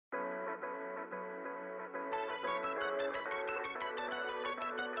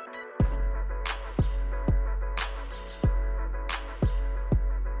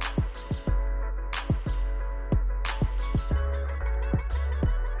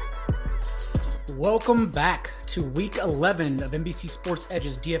Welcome back to Week 11 of NBC Sports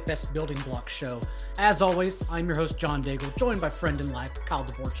Edge's DFS Building Block Show. As always, I'm your host, John Daigle, joined by friend in life, Kyle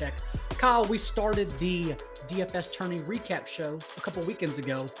Dvorchak. Kyle, we started the DFS Tourney recap show a couple weekends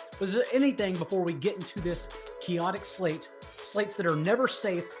ago. Was there anything before we get into this chaotic slates that are never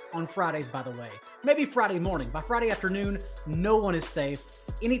safe on Fridays, by the way? Maybe Friday morning. By Friday afternoon, no one is safe.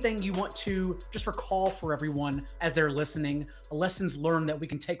 Anything you want to just recall for everyone as they're listening, lessons learned that we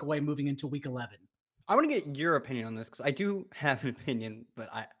can take away moving into Week 11? I want to get your opinion on this because I do have an opinion, but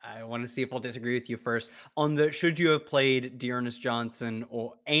I want to see if I'll disagree with you first on the should you have played Dearness Johnson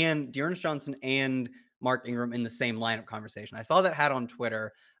and Mark Ingram in the same lineup conversation. I saw that hat on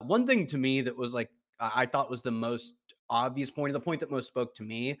Twitter. One thing to me that was like I thought was the most obvious point, or the point that most spoke to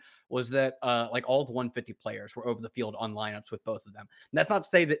me, was that like all the 150 players were over the field on lineups with both of them. And that's not to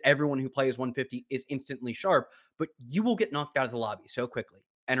say that everyone who plays 150 is instantly sharp, but you will get knocked out of the lobby so quickly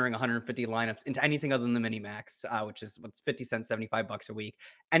entering 150 lineups into anything other than the mini max, which is what's 50 cents, $75 a week.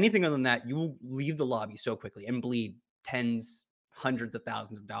 Anything other than that, you will leave the lobby so quickly and bleed tens, hundreds of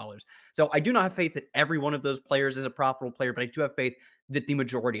thousands of dollars. So I do not have faith that every one of those players is a profitable player, but I do have faith that the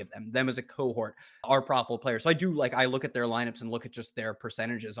majority of them as a cohort, are profitable players. So I look at their lineups and look at just their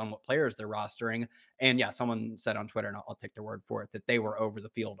percentages on what players they're rostering. And yeah, someone said on Twitter, and I'll take their word for it, that they were over the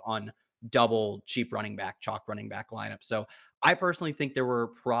field on double cheap running back, chalk running back lineups. So I personally think there were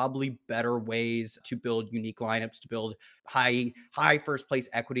probably better ways to build unique lineups, to build high first place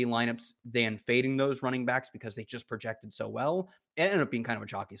equity lineups than fading those running backs because they just projected so well. It ended up being kind of a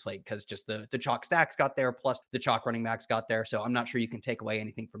chalky slate because just the chalk stacks got there, plus the chalk running backs got there. So I'm not sure you can take away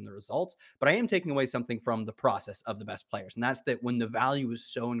anything from the results, but I am taking away something from the process of the best players. And that's that when the value is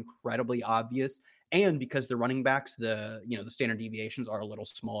so incredibly obvious, and because the running backs, the standard deviations are a little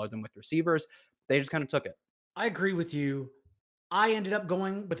smaller than with receivers, they just kind of took it. I agree with you. I ended up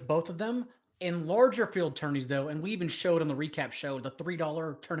going with both of them in larger field tourneys, though, and we even showed on the recap show the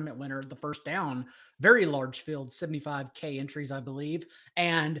 $3 tournament winner, the first down, very large field, 75K entries, I believe.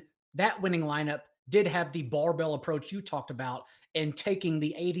 And that winning lineup did have the barbell approach you talked about in taking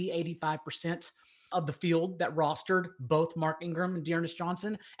the 85% of the field that rostered both Mark Ingram and Dearness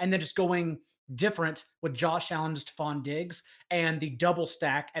Johnson, and then just going different with Josh Allen, Stephon Diggs, and the double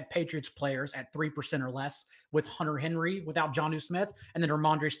stack at Patriots players at 3% or less with Hunter Henry without Jonnu Smith, and then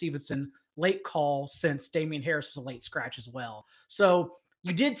Ramondre Stevenson, late call since Damian Harris was a late scratch as well. So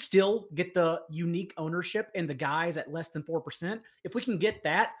you did still get the unique ownership in the guys at less than 4%. If we can get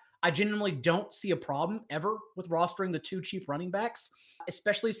that, I genuinely don't see a problem ever with rostering the two cheap running backs,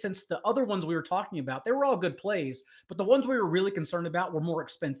 especially since the other ones we were talking about, they were all good plays, but the ones we were really concerned about were more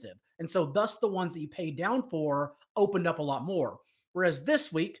expensive. And so thus the ones that you paid down for opened up a lot more. Whereas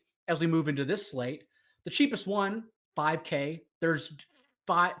this week, as we move into this slate, the cheapest one, 5K, there's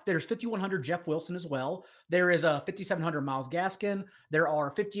 5,100 Jeff Wilson as well. There is a 5,700 Myles Gaskin. There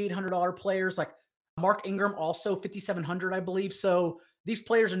are $5,800 players like Mark Ingram, also 5,700, I believe. So these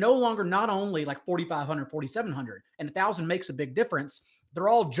players are no longer not only like 4,500, 4,700, and 1,000 makes a big difference. They're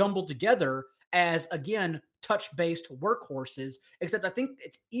all jumbled together as, again, touch-based workhorses, except I think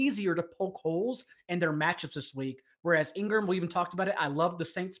it's easier to poke holes in their matchups this week. Whereas Ingram, we even talked about it. I love the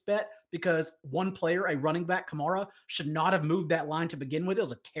Saints bet because one player, a running back, Kamara, should not have moved that line to begin with. It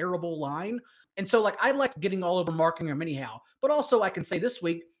was a terrible line. And so I liked getting all over Mark Ingram anyhow. But also I can say this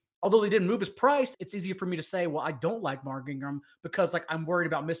week, although they didn't move his price, it's easier for me to say, well, I don't like Mark Ingram because I'm worried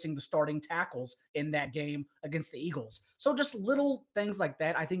about missing the starting tackles in that game against the Eagles. So just little things like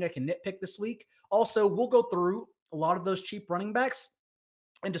that, I think I can nitpick this week. Also, we'll go through a lot of those cheap running backs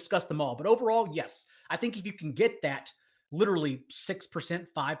and discuss them all. But overall, yes, I think if you can get that literally 6%,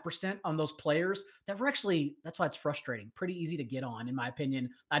 5% on those players that were actually, that's why it's frustrating, pretty easy to get on, in my opinion.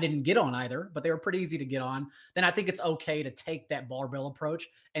 I didn't get on either, but they were pretty easy to get on. Then I think it's okay to take that barbell approach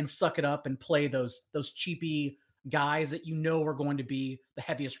and suck it up and play those cheapy guys that you know are going to be the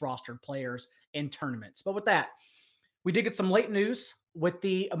heaviest rostered players in tournaments. But with that, we did get some late news with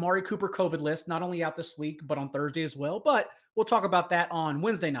the Amari Cooper COVID list, not only out this week, but on Thursday as well. But we'll talk about that on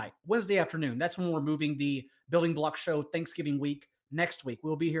Wednesday afternoon. That's when we're moving the Building Block Show Thanksgiving week next week.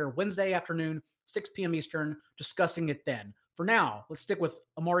 We'll be here Wednesday afternoon, 6 p.m. Eastern, discussing it then. For now, let's stick with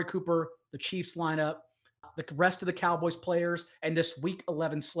Amari Cooper, the Chiefs lineup, the rest of the Cowboys players, and this Week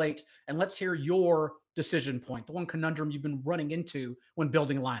 11 slate. And let's hear your decision point, the one conundrum you've been running into when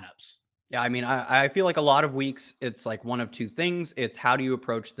building lineups. Yeah, I mean, I feel like a lot of weeks it's like one of two things. It's how do you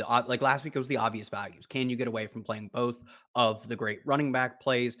approach like last week it was the obvious values. Can you get away from playing both of the great running back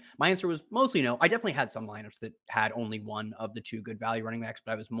plays? My answer was mostly no. I definitely had some lineups that had only one of the two good value running backs,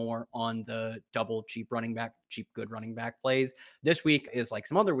 but I was more on the double cheap running back, cheap good running back plays. This week is like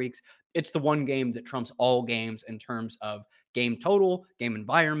some other weeks. It's the one game that trumps all games in terms of game total, game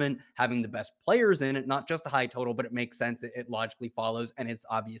environment, having the best players in it, not just a high total, but it makes sense. It logically follows. And it's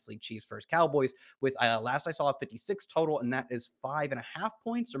obviously Chiefs versus Cowboys with last I saw a 56 total, and that is 5.5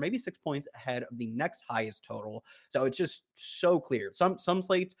 points or maybe 6 points ahead of the next highest total. So it's just so clear. Some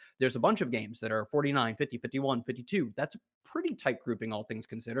slates, there's a bunch of games that are 49, 50, 51, 52. That's a pretty tight grouping, all things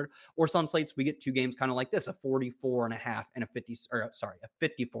considered. Or some slates, we get two games kind of like this, a 44.5 and a 50, or sorry, a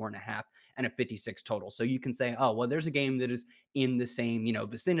 54.5 and a 56 total. So you can say, oh, well, there's a game that is in the same,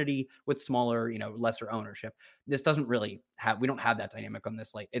 vicinity with smaller, lesser ownership. This doesn't really we don't have that dynamic on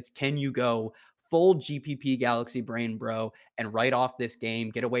this slate. It's can you go full GPP Galaxy brain, bro, and write off this game,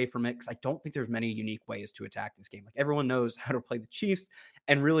 get away from it? Because I don't think there's many unique ways to attack this game. Like everyone knows how to play the Chiefs.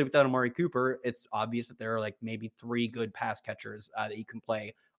 And really without Amari Cooper, it's obvious that there are like maybe three good pass catchers that you can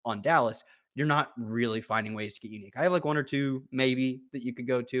play on Dallas. You're not really finding ways to get unique. I have like one or two maybe that you could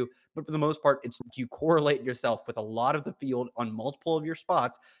go to, but for the most part, it's you correlate yourself with a lot of the field on multiple of your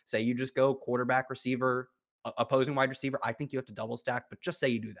spots. Say you just go quarterback, receiver, opposing wide receiver. I think you have to double stack, but just say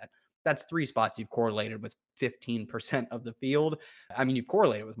you do that. That's three spots you've correlated with 15% of the field. I mean, you've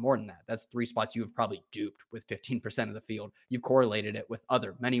correlated with more than that. That's three spots you have probably duped with 15% of the field. You've correlated it with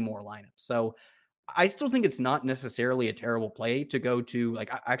many more lineups. So I still think it's not necessarily a terrible play to go to.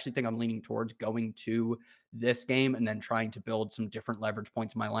 Like, I actually think I'm leaning towards going to this game and then trying to build some different leverage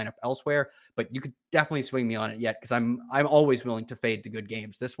points in my lineup elsewhere. But you could definitely swing me on it yet, because I'm always willing to fade the good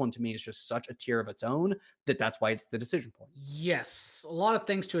games. This one to me is just such a tier of its own that's why it's the decision point. Yes, a lot of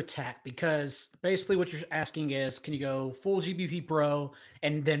things to attack because basically what you're asking is can you go full GBP Pro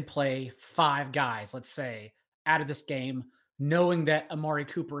and then play five guys, let's say, out of this game, knowing that Amari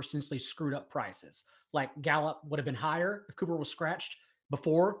Cooper essentially screwed up prices. Like Gallup would have been higher if Cooper was scratched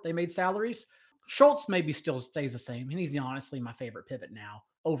before they made salaries. Schultz maybe still stays the same, and he's honestly my favorite pivot now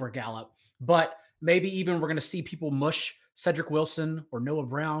over Gallup. But maybe even we're going to see people mush Cedric Wilson or Noah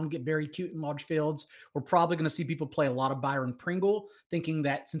Brown get very cute in large fields. We're probably going to see people play a lot of Byron Pringle, thinking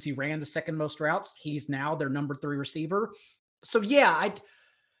that since he ran the second most routes, he's now their number 3 receiver. So yeah,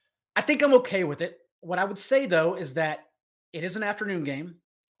 I think I'm okay with it. What I would say though is that it is an afternoon game.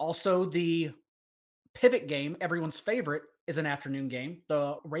 Also, the pivot game, everyone's favorite, is an afternoon game.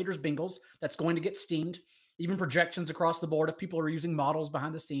 The Raiders Bengals, that's going to get steamed. Even projections across the board, if people are using models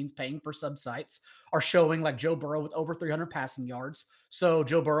behind the scenes, paying for sub sites, are showing like Joe Burrow with over 300 passing yards. So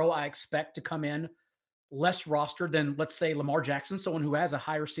Joe Burrow, I expect to come in less rostered than, let's say, Lamar Jackson, someone who has a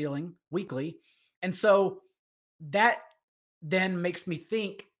higher ceiling weekly. And so that then makes me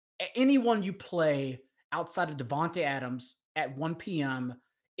think anyone you play outside of Devontae Adams at 1 p.m.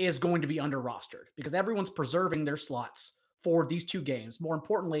 is going to be under rostered because everyone's preserving their slots for these two games. More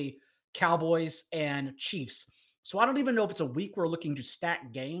importantly, Cowboys and Chiefs. So I don't even know if it's a week we're looking to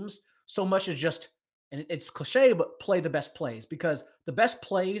stack games so much as just, and it's cliche, but play the best plays because the best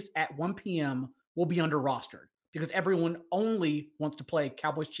plays at 1 p.m. will be under rostered because everyone only wants to play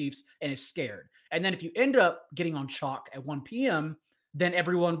Cowboys Chiefs and is scared. And then if you end up getting on chalk at 1 p.m., then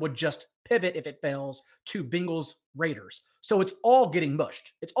everyone would just pivot if it fails to Bengals Raiders. So it's all getting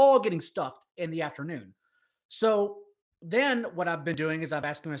mushed. It's all getting stuffed in the afternoon. So then what I've been doing is I've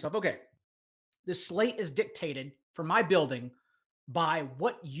asked myself, okay, this slate is dictated for my building by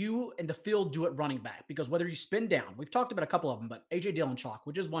what you and the field do at running back. Because whether you spin down, we've talked about a couple of them, but AJ Dillon chalk,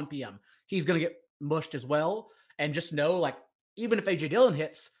 which is 1 p.m., he's going to get mushed as well. And just know, like, even if AJ Dillon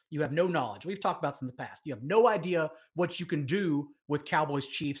hits, you have no knowledge. We've talked about this in the past. You have no idea what you can do with Cowboys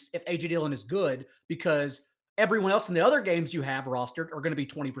Chiefs if AJ Dillon is good because everyone else in the other games you have rostered are going to be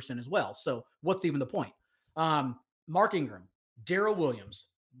 20% as well. So what's even the point? Mark Ingram, Darrell Williams,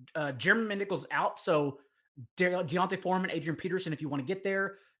 Jeremy Nichols out. So Deontay Foreman, Adrian Peterson, if you want to get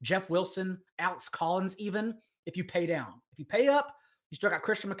there, Jeff Wilson, Alex Collins, even if you pay down. If you pay up, you still got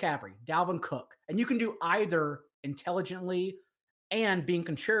Christian McCaffrey, Dalvin Cook, and you can do either intelligently and being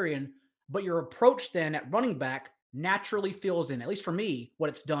contrarian, but your approach then at running back naturally fills in, at least for me, what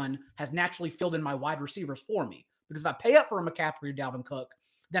it's done has naturally filled in my wide receivers for me. Because if I pay up for a McCaffrey or Dalvin Cook,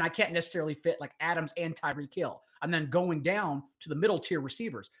 then I can't necessarily fit like Adams and Tyreek Hill. I'm then going down to the middle tier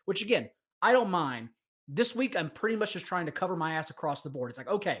receivers, which again, I don't mind. This week, I'm pretty much just trying to cover my ass across the board. It's like,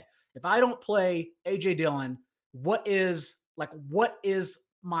 okay, if I don't play AJ Dillon, what is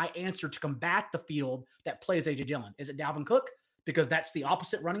my answer to combat the field that plays AJ Dillon? Is it Dalvin Cook? because that's the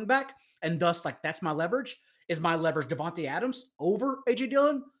opposite running back. And thus, like, that's my leverage. Is my leverage Devontae Adams over A.J.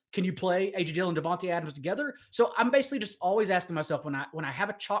 Dillon? Can you play A.J. Dillon and Devontae Adams together? So I'm basically just always asking myself when I have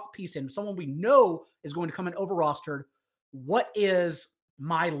a chalk piece in, someone we know is going to come in over rostered, what is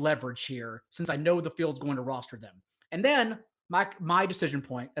my leverage here since I know the field's going to roster them? And then my decision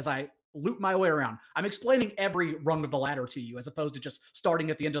point as I loop my way around, I'm explaining every rung of the ladder to you as opposed to just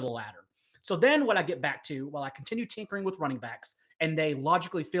starting at the end of the ladder. So then what I get back to while I continue tinkering with running backs and they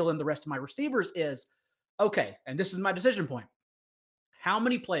logically fill in the rest of my receivers is, okay, and this is my decision point. How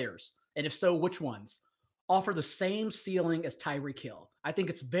many players, and if so, which ones, offer the same ceiling as Tyreek Hill? I think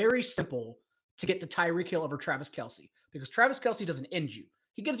it's very simple to get to Tyreek Hill over Travis Kelce because Travis Kelce doesn't end you.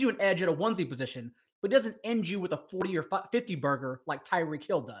 He gives you an edge at a onesie position, but doesn't end you with a 40 or 50 burger like Tyreek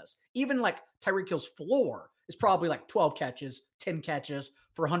Hill does. Even like Tyreek Hill's floor is probably like 12 catches, 10 catches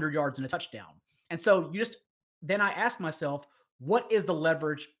for 100 yards and a touchdown. And so then I ask myself, what is the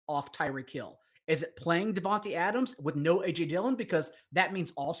leverage off Tyreek Hill? Is it playing Devontae Adams with no A.J. Dillon? Because that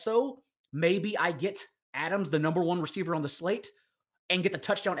means also maybe I get Adams, the number one receiver on the slate, and get the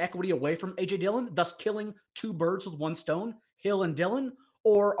touchdown equity away from A.J. Dillon, thus killing two birds with one stone, Hill and Dillon?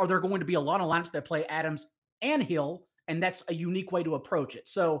 Or are there going to be a lot of lineups that play Adams and Hill, and that's a unique way to approach it?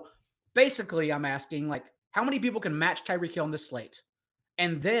 So basically, I'm asking, like, how many people can match Tyreek Hill on this slate?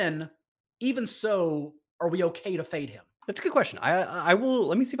 And then, even so, are we okay to fade him? That's a good question. I will,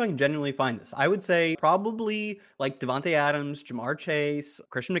 let me see if I can genuinely find this. I would say probably like Devontae Adams, Jamar Chase,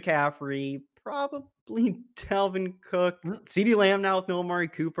 Christian McCaffrey, probably Dalvin Cook, CeeDee Lamb now with no Amari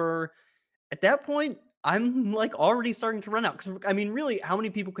Cooper. At that point, I'm like already starting to run out. Because I mean, really, how many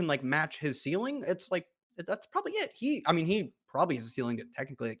people can like match his ceiling? It's like that's probably it. He probably has a ceiling that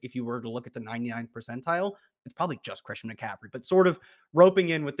technically, like, if you were to look at the 99th percentile, it's probably just Christian McCaffrey, but sort of roping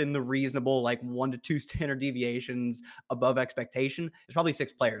in within the reasonable, like 1 to 2 standard deviations above expectation. It's probably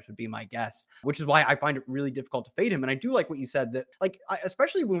 6 players would be my guess, which is why I find it really difficult to fade him. And I do like what you said that, like,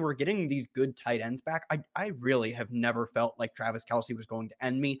 especially when we're getting these good tight ends back, I really have never felt like Travis Kelce was going to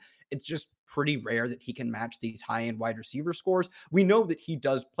end me. It's just pretty rare that he can match these high-end wide receiver scores. We know that he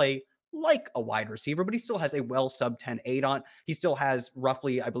does play like a wide receiver, but he still has a well sub 10 ADOT. He still has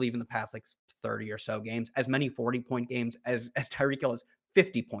roughly, I believe in the past like 30 or so games, as many 40-point games as Tyreek Hill has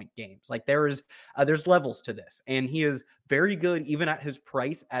 50-point games. Like there's levels to this, and he is very good even at his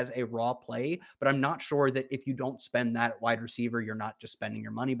price as a raw play, but I'm not sure that if you don't spend that at wide receiver, you're not just spending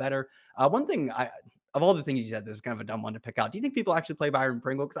your money better. One thing of all the things you said, this is kind of a dumb one to pick out. Do you think people actually play Byron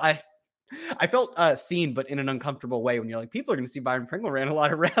Pringle? Because I felt seen, but in an uncomfortable way when you're like, people are going to see Byron Pringle ran a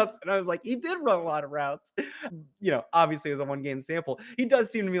lot of routes. And I was like, he did run a lot of routes. Obviously as a 1-game sample, he does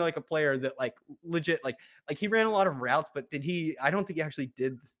seem to me like a player that like legit, like he ran a lot of routes, but I don't think he actually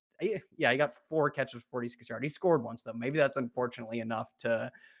did. Yeah, he got 4 catches, 46 yards. He scored once though. Maybe that's unfortunately enough to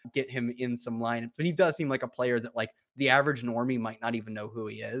get him in some lineups, but he does seem like a player that like the average normie might not even know who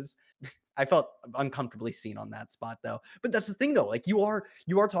he is. I felt uncomfortably seen on that spot though. But that's the thing though. Like you are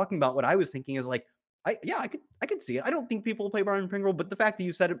talking about what I was thinking is like, I could see it. I don't think people play Byron Pringle, but the fact that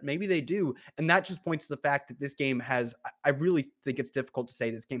you said it, maybe they do. And that just points to the fact that this game has, I really think it's difficult to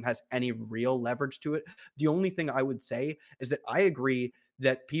say this game has any real leverage to it. The only thing I would say is that I agree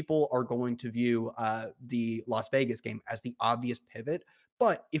that people are going to view the Las Vegas game as the obvious pivot.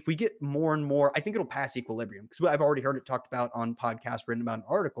 But if we get more and more, I think it'll pass equilibrium, because I've already heard it talked about on podcasts, written about in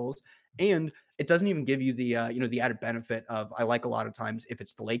articles, and it doesn't even give you the the added benefit of, I like a lot of times if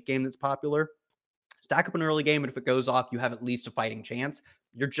it's the late game that's popular, stack up an early game, and if it goes off, you have at least a fighting chance.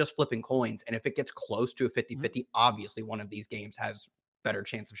 You're just flipping coins, and if it gets close to a 50-50, obviously one of these games has better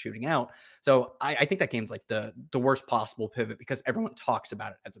chance of shooting out. So I think that game's like the worst possible pivot because everyone talks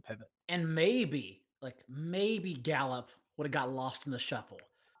about it as a pivot. And maybe Gallup would have got lost in the shuffle.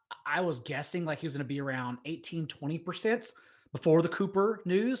 I was guessing like he was going to be around 18-20% before the Cooper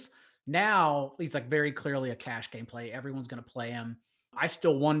news. Now he's like very clearly a cash game play. Everyone's going to play him. I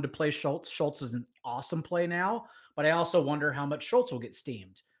still wanted to play Schultz. Schultz is an awesome play now, but I also wonder how much Schultz will get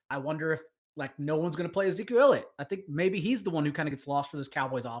steamed. I wonder if like no one's going to play Ezekiel Elliott. I think maybe he's the one who kind of gets lost for this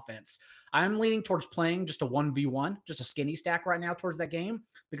Cowboys offense. I'm leaning towards playing just a 1v1, just a skinny stack right now towards that game,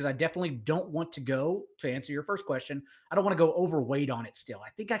 because I definitely don't want to go, to answer your first question, I don't want to go overweight on it still. I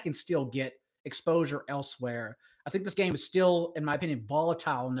think I can still get exposure elsewhere. I think this game is still, in my opinion,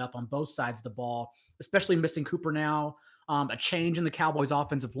 volatile enough on both sides of the ball, especially missing Cooper now. A change in the Cowboys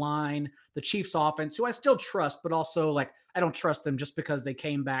offensive line, the Chiefs offense, who I still trust, but also like I don't trust them just because they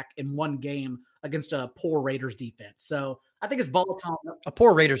came back in one game against a poor Raiders defense. So I think it's volatile. A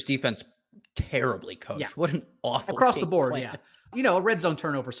poor Raiders defense terribly Yeah. coached. What an awful Across the game board, plan. yeah. You know, a red zone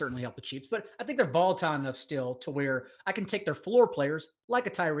turnover certainly helped the Chiefs, but I think they're volatile enough still to where I can take their floor players like a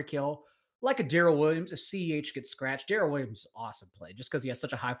Tyreek Hill, like a Darrell Williams. If CEH gets scratched, Darrell Williams is awesome play just because he has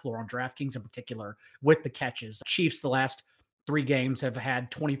such a high floor on DraftKings in particular with the catches. Chiefs, the last 3 games, have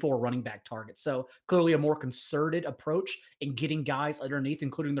had 24 running back targets. So clearly a more concerted approach in getting guys underneath,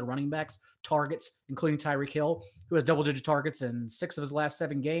 including the running backs, targets, including Tyreek Hill, who has double digit targets in 6 of his last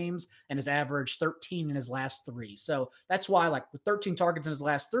 7 games and has averaged 13 in his last 3. So that's why, like, with 13 targets in his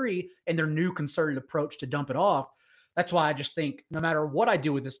last 3 and their new concerted approach to dump it off, that's why I just think no matter what I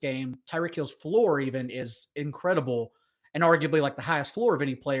do with this game, Tyreek Hill's floor even is incredible and arguably like the highest floor of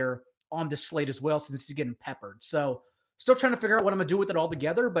any player on this slate as well, since he's getting peppered. So still trying to figure out what I'm gonna do with it all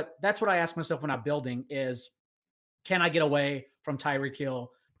together. But that's what I ask myself when I'm building is, can I get away from Tyreek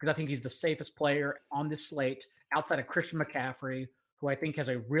Hill? Because I think he's the safest player on this slate outside of Christian McCaffrey, who I think has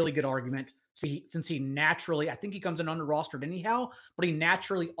a really good argument. See, since he naturally, I think he comes in under rostered anyhow, but he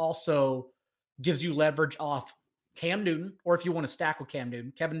naturally also gives you leverage off Cam Newton, or if you want to stack with Cam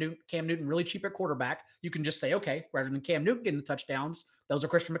Newton, really cheap at quarterback. You can just say, okay, rather than Cam Newton getting the touchdowns, those are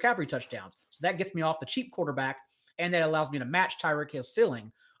Christian McCaffrey touchdowns. So that gets me off the cheap quarterback, and that allows me to match Tyreek Hill's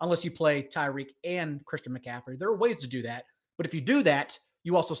ceiling unless you play Tyreek and Christian McCaffrey. There are ways to do that. But if you do that,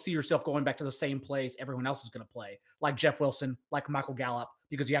 you also see yourself going back to the same plays everyone else is going to play, like Jeff Wilson, like Michael Gallup,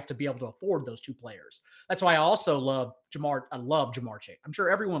 because you have to be able to afford those 2 players. That's why I also love Jamar. I love Jamar Chase. I'm sure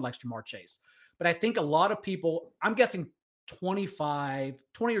everyone likes Jamar Chase. But I think a lot of people, I'm guessing 20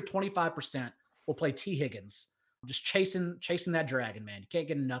 or 25% will play T. Higgins. Just chasing that dragon, man. You can't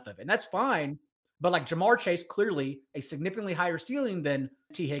get enough of it. And that's fine. But like Jamar Chase, clearly a significantly higher ceiling than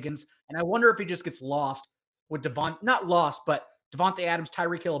T. Higgins. And I wonder if he just gets lost with not lost, but Devontae Adams,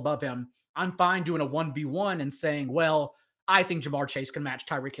 Tyreek Hill above him. I'm fine doing a 1v1 and saying, well, I think Jamar Chase can match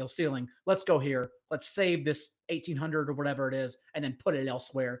Tyreek Hill's ceiling. Let's go here. Let's save this 1,800 or whatever it is and then put it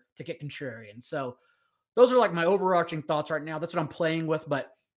elsewhere to get contrarian. So those are like my overarching thoughts right now. That's what I'm playing with.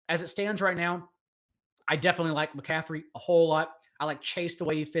 But as it stands right now, I definitely like McCaffrey a whole lot. I like Chase the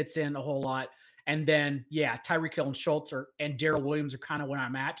way he fits in a whole lot. And then, yeah, Tyreek Hill and Schultz and Darrell Williams are kind of where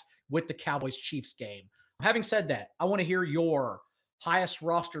I'm at with the Cowboys Chiefs game. Having said that, I want to hear your highest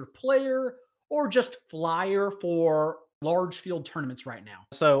roster player or just flyer for large field tournaments right now.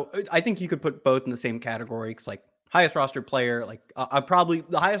 So I think you could put both in the same category because, like, highest roster player, like I probably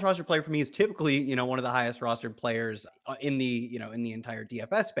the highest roster player for me is typically one of the highest rostered players in the in the entire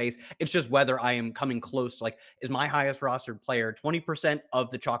DFS space. It's just whether I am coming close to, like, is my highest rostered player 20%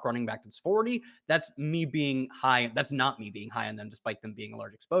 of the chalk running back that's 40? That's me being high. That's not me being high on them, despite them being a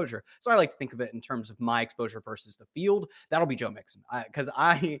large exposure. So I like to think of it in terms of my exposure versus the field. That'll be Joe Mixon because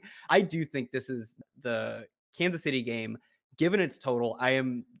I do think this is the Kansas City game. Given its total, I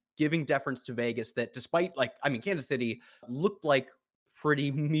am giving deference to Vegas that despite, like, I mean, Kansas City looked like pretty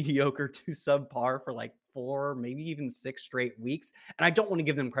mediocre to subpar for like 4, maybe even 6 straight weeks. And I don't want to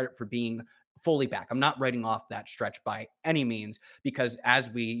give them credit for being fully back. I'm not writing off that stretch by any means, because as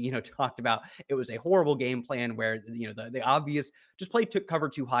we, talked about, it was a horrible game plan where, the obvious just play took cover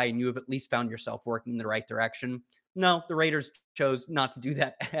too high and you have at least found yourself working in the right direction. No, the Raiders chose not to do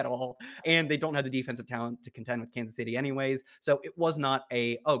that at all. And they don't have the defensive talent to contend with Kansas City anyways. So it was not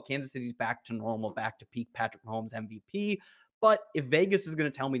Kansas City's back to normal, back to peak Patrick Mahomes MVP. But if Vegas is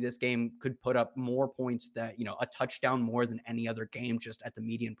going to tell me this game could put up more points, that, a touchdown more than any other game just at the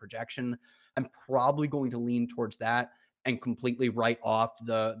median projection, I'm probably going to lean towards that and completely write off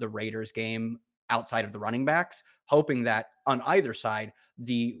the Raiders game outside of the running backs, hoping that on either side,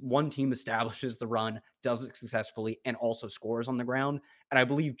 the one team establishes the run, does it successfully, and also scores on the ground. And I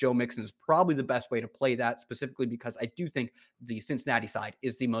believe Joe Mixon is probably the best way to play that, specifically because I do think the Cincinnati side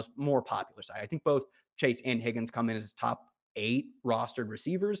is the more popular side. I think both Chase and Higgins come in as top 8 rostered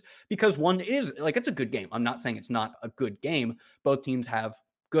receivers because one is like, it's a good game. I'm not saying it's not a good game. Both teams have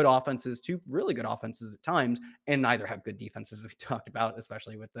good offenses, 2 really good offenses at times, and neither have good defenses, as we talked about,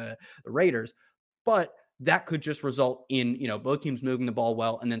 especially with the Raiders. But that could just result in, both teams moving the ball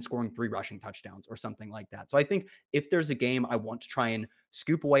well and then scoring 3 rushing touchdowns or something like that. So I think if there's a game I want to try and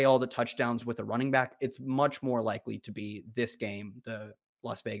scoop away all the touchdowns with a running back, it's much more likely to be this game, the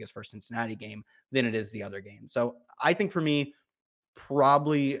Las Vegas versus Cincinnati game, than it is the other game. So I think for me,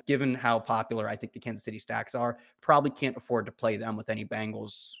 probably, given how popular I think the Kansas City stacks are, probably can't afford to play them with any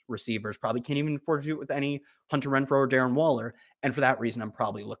Bengals receivers, probably can't even afford to do it with any Hunter Renfrow or Darren Waller. And for that reason, I'm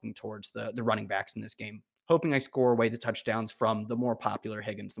probably looking towards the running backs in this game, hoping I score away the touchdowns from the more popular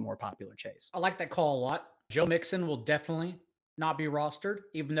Higgins, the more popular Chase. I like that call a lot. Joe Mixon will definitely not be rostered,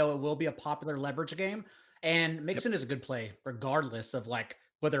 even though it will be a popular leverage game. And Yep. Mixon is a good play, regardless of like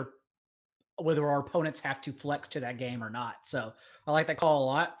whether whether our opponents have to flex to that game or not. So I like that call a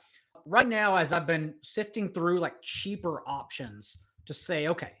lot. Right now, as I've been sifting through like cheaper options to say,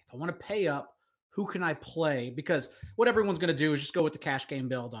 okay, if I want to pay up, who can I play? Because what everyone's going to do is just go with the cash game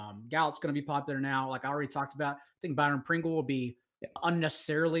build. Gallup's going to be popular now, like I already talked about. I think Byron Pringle will be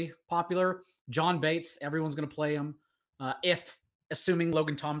unnecessarily popular. John Bates, everyone's going to play him. If assuming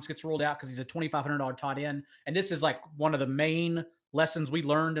Logan Thomas gets rolled out because he's a $2,500 tight end. And this is like one of the main lessons we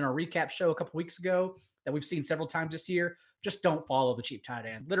learned in our recap show a couple weeks ago that we've seen several times this year. Just don't follow the cheap tight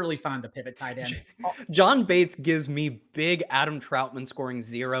end. Literally find the pivot tight end. John Bates gives me big Adam Troutman scoring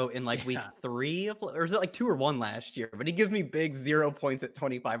 0 in like week 3 or is it like 2 or 1 last year? But he gives me big 0 points at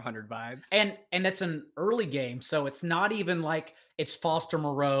 2,500 vibes. And that's an early game, so it's not even like it's Foster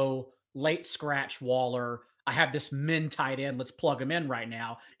Moreau, late scratch Waller. I have this min tight end. Let's plug him in right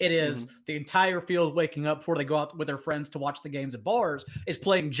now. It is the entire field waking up before they go out with their friends to watch the games at bars is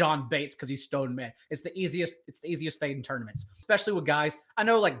playing John Bates because he's stone man. It's the easiest fade in tournaments, especially with guys. I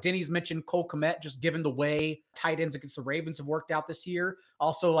know like Denny's mentioned Cole Kmet, just given the way tight ends against the Ravens have worked out this year.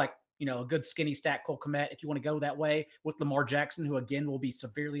 Also like, a good skinny stack Cole Kmet if you want to go that way with Lamar Jackson, who again will be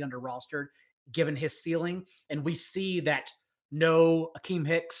severely under rostered given his ceiling. And we see that no Akeem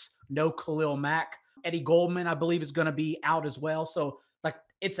Hicks, no Khalil Mack. Eddie Goldman, I believe, is going to be out as well. So, like,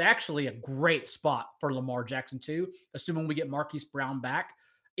 it's actually a great spot for Lamar Jackson, too, assuming we get Marquise Brown back.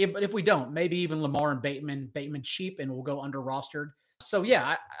 But if we don't, maybe even Lamar and Bateman cheap, and we'll go under rostered. So,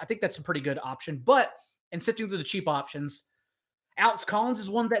 yeah, I think that's a pretty good option. But in sifting through the cheap options, Alex Collins is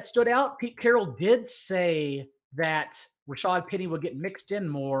one that stood out. Pete Carroll did say that Rashad Penny would get mixed in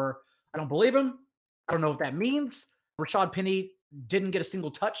more. I don't believe him. I don't know what that means. Rashad Penny didn't get a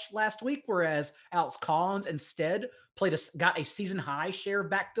single touch last week, whereas Alex Collins instead got a season high share of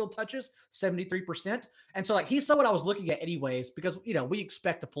backfield touches, 73%. And so like he's someone I was looking at anyways, because we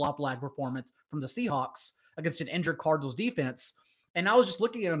expect a flop lag performance from the Seahawks against an injured Cardinals defense. And I was just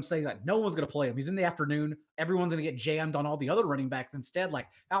looking at him saying like no one's going to play him. He's in the afternoon. Everyone's going to get jammed on all the other running backs instead. Like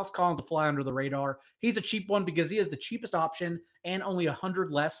Alex Collins will fly under the radar. He's a cheap one because he is the cheapest option and only 100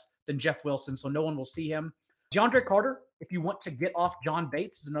 less than Jeff Wilson. So no one will see him. DeAndre Carter, if you want to get off John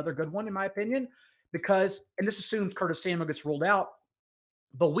Bates, is another good one, in my opinion, because, and this assumes Curtis Samuel gets rolled out,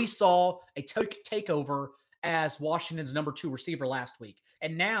 but we saw a takeover as Washington's number 2 receiver last week.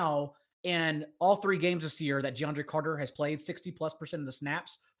 And now, in all 3 games this year that DeAndre Carter has played 60+% of the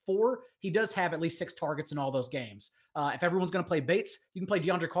snaps for, he does have at least 6 targets in all those games. If everyone's going to play Bates, you can play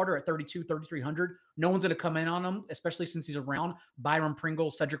DeAndre Carter at 3,300. No one's going to come in on him, especially since he's around Byron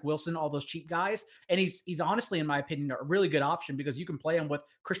Pringle, Cedric Wilson, all those cheap guys. And he's honestly, in my opinion, a really good option because you can play him with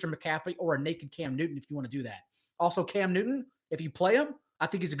Christian McCaffrey or a naked Cam Newton if you want to do that. Also, Cam Newton, if you play him, I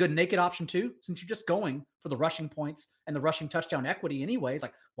think he's a good naked option too, since you're just going for the rushing points and the rushing touchdown equity anyways.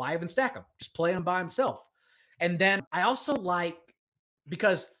 Like, why even stack him? Just play him by himself. And then I also like,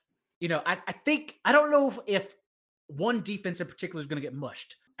 because, I think, I don't know if one defense in particular is going to get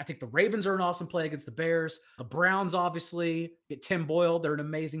mushed. I think the Ravens are an awesome play against the Bears. The Browns, obviously, get Tim Boyle. They're an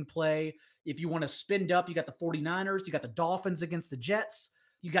amazing play. If you want to spend up, you got the 49ers. You got the Dolphins against the Jets.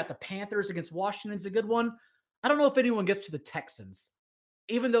 You got the Panthers against Washington's a good one. I don't know if anyone gets to the Texans,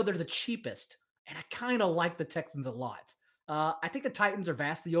 even though they're the cheapest. And I kind of like the Texans a lot. I think the Titans are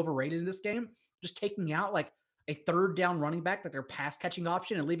vastly overrated in this game. Just taking out like a third down running back that their pass catching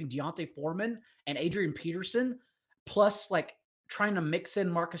option and leaving Deontay Foreman and Adrian Peterson, plus like trying to mix in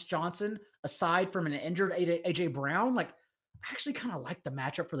Marcus Johnson aside from an injured AJ Brown. Like, I actually kind of like the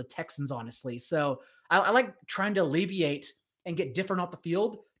matchup for the Texans, honestly. So I like trying to alleviate and get different off the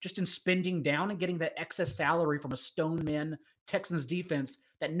field just in spending down and getting that excess salary from a Stoneman Texans defense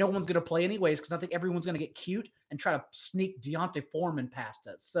that no one's going to play anyways, because I think everyone's going to get cute and try to sneak Deontay Foreman past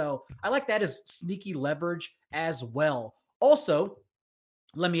us. So I like that as sneaky leverage as well. Also,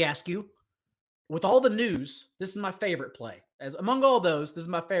 let me ask you, with all the news, this is my favorite play. As among all those, this is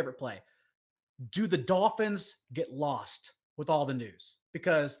my favorite play. Do the Dolphins get lost with all the news?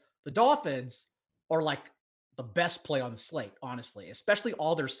 Because the Dolphins are like the best play on the slate, honestly, especially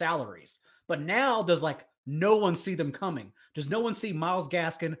all their salaries. But now does like no one see them coming? Does no one see Myles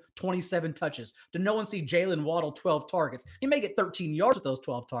Gaskin, 27 touches? Does no one see Jalen Waddle, 12 targets? He may get 13 yards with those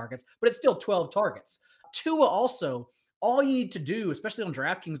 12 targets, but it's still 12 targets. Tua also, all you need to do, especially on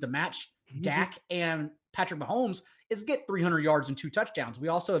DraftKings, to match Dak and Patrick Mahomes is get 300 yards and 2 touchdowns. We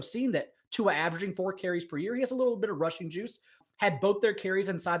also have seen that Tua averaging 4 carries per year. He has a little bit of rushing juice. Had both their carries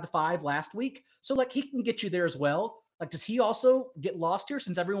inside the 5 last week. So, like, he can get you there as well. Like, does he also get lost here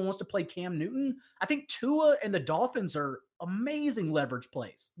since everyone wants to play Cam Newton? I think Tua and the Dolphins are amazing leverage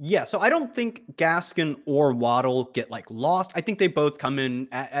plays. Yeah, so I don't think Gaskin or Waddle get like lost. I think they both come in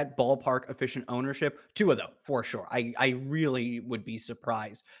at ballpark efficient ownership. Tua though, for sure. I really would be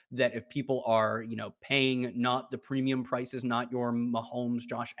surprised that if people are, paying not the premium prices, not your Mahomes,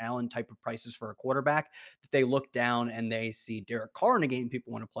 Josh Allen type of prices for a quarterback, that they look down and they see Derek Carr in a game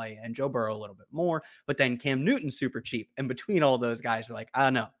people want to play and Joe Burrow a little bit more, but then Cam Newton's super cheap. And between all those guys, they're like, I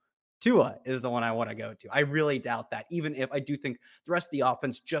don't know. Tua is the one I want to go to. I really doubt that, even if I do think the rest of the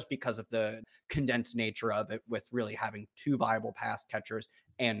offense, just because of the condensed nature of it, with really having two viable pass catchers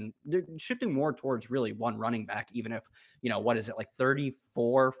and they're shifting more towards really one running back, even if, what is it, like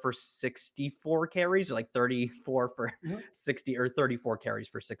 34 for 64 carries, or like 34 for 60 or 34 carries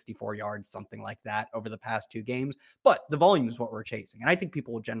for 64 yards, something like that over the past two games. But the volume is what we're chasing. And I think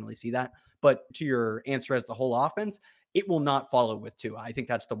people will generally see that. But to your answer as the whole offense, it will not follow with Tua. I think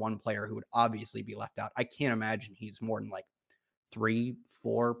that's the one player who would obviously be left out. I can't imagine he's more than like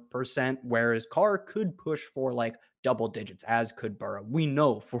 3-4%, whereas Carr could push for like double digits, as could Burrow. We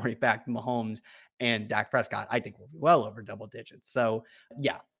know for a fact Mahomes and Dak Prescott, I think, will be well over double digits. So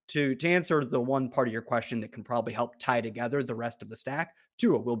yeah, to answer the one part of your question that can probably help tie together the rest of the stack,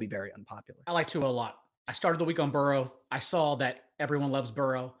 Tua will be very unpopular. I like Tua a lot. I started the week on Burrow. I saw that everyone loves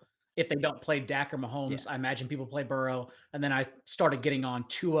Burrow. If they don't play Dak or Yeah. Mahomes, I imagine people play Burrow. And then I started getting on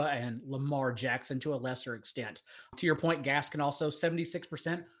Tua and Lamar Jackson to a lesser extent. To your point, Gaskin also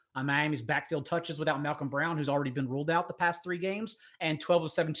 76% on Miami's backfield touches without Malcolm Brown, who's already been ruled out the past 3 games, and 12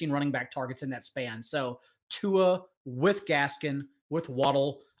 of 17 running back targets in that span. So Tua with Gaskin, with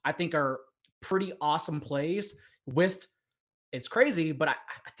Waddle, I think are pretty awesome plays with it's crazy, but I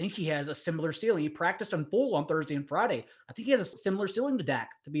think he has a similar ceiling. He practiced in full on Thursday and Friday. I think he has a similar ceiling to Dak,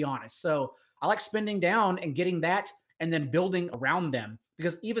 to be honest. So I like spending down and getting that and then building around them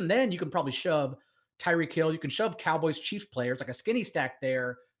because even then you can probably shove Tyreek Hill, you can shove Cowboys Chiefs players like a skinny stack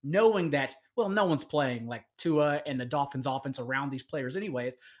there, knowing that, well, no one's playing like Tua and the Dolphins offense around these players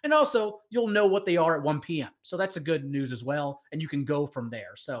anyways. And also you'll know what they are at 1 p.m. So that's a good news as well. And you can go from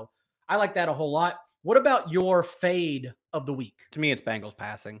there. So I like that a whole lot. What about your fade of the week? To me, it's Bengals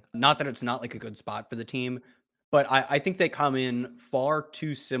passing. Not that it's not like a good spot for the team, but I think they come in far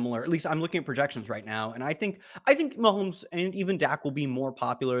too similar. At least I'm looking at projections right now, and I think Mahomes and even Dak will be more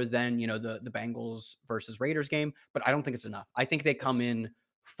popular than the Bengals versus Raiders game, but I don't think it's enough. I think they come in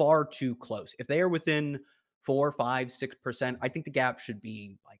far too close. If they are within 4, 5, 6%, I think the gap should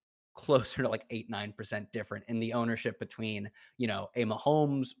be like closer to like 8, 9% different in the ownership between a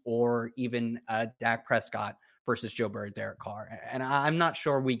Mahomes or even Dak Prescott versus Joe Burrow, Derek Carr. And I'm not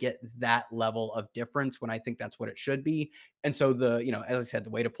sure we get that level of difference when I think that's what it should be. And so as I said, the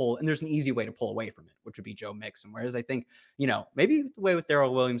way to pull, and there's an easy way to pull away from it, which would be Joe Mixon. Whereas I think, maybe the way with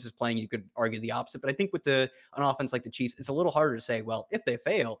Darrell Williams is playing, you could argue the opposite. But I think with an offense like the Chiefs, it's a little harder to say, well, if they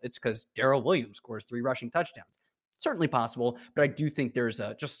fail, it's because Darrell Williams scores 3 rushing touchdowns. Certainly possible, but I do think there's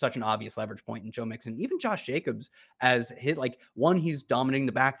just such an obvious leverage point in Joe Mixon. Even Josh Jacobs, as his he's dominating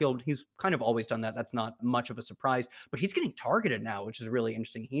the backfield. He's kind of always done that. That's not much of a surprise, but he's getting targeted now, which is really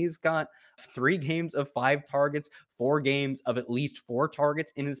interesting. He's got 3 games of 5 targets, 4 games of at least 4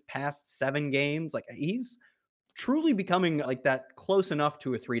 targets in his past 7 games. Like he's truly becoming like that close enough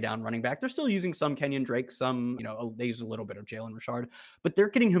to a 3-down running back. They're still using some Kenyon Drake, some, they use a little bit of Jalen Richard, but they're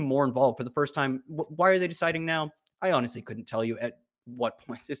getting him more involved for the first time. Why are they deciding now? I honestly couldn't tell you at what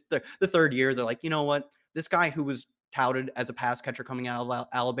point. This the 3rd year. They're like, you know what? This guy who was touted as a pass catcher coming out of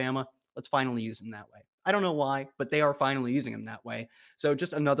Alabama, let's finally use him that way. I don't know why, but they are finally using him that way. So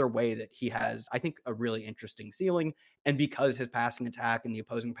just another way that he has, I think, a really interesting ceiling. And because his passing attack and the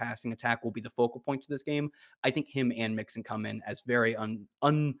opposing passing attack will be the focal points of this game, I think him and Mixon come in as very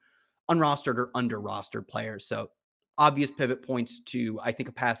unrostered or under-rostered players. So obvious pivot points to, I think,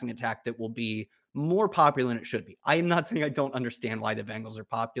 a passing attack that will be more popular than it should be. I am not saying I don't understand why the Bengals are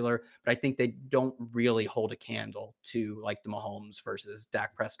popular, but I think they don't really hold a candle to like the Mahomes versus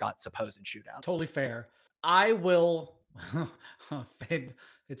Dak Prescott supposed shootout. Totally fair. I will.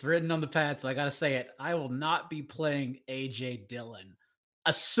 It's written on the pad, so I got to say it. I will not be playing AJ Dillon,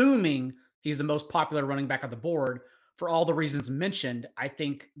 assuming he's the most popular running back on the board. For all the reasons mentioned, I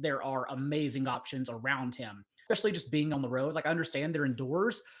think there are amazing options around him, especially just being on the road. Like I understand they're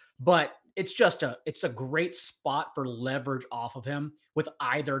indoors, but it's a great spot for leverage off of him with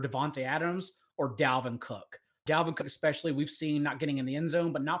either Devontae Adams or Dalvin Cook. Dalvin Cook, especially, we've seen not getting in the end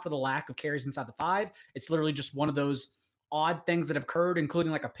zone, but not for the lack of carries inside the 5. It's literally just one of those odd things that have occurred,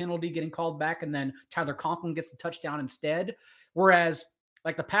 including like a penalty getting called back, and then Tyler Conklin gets the touchdown instead. Whereas,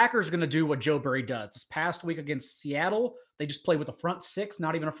 like the Packers are going to do what Joe Burrow does. This past week against Seattle, they just played with a front 6,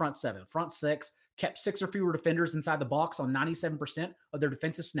 not even a front 7, front 6. kept 6 or fewer defenders inside the box on 97% of their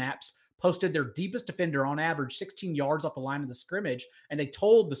defensive snaps, posted their deepest defender on average 16 yards off the line of the scrimmage. And they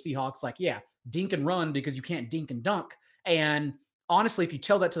told the Seahawks, like, yeah, dink and run because you can't dink and dunk. And honestly, if you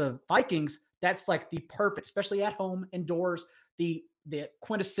tell that to the Vikings, that's like the perfect, especially at home, indoors, the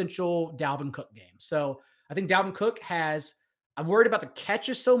quintessential Dalvin Cook game. So I think Dalvin Cook has, I'm worried about the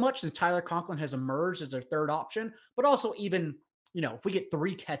catches so much that Tyler Conklin has emerged as their third option, but also even, if we get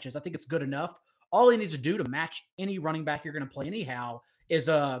 3 catches, I think it's good enough. All he needs to do to match any running back you're going to play anyhow is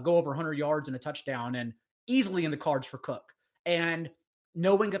go over 100 yards and a touchdown, and easily in the cards for Cook. And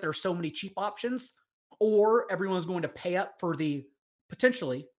knowing that there are so many cheap options, or everyone's going to pay up for the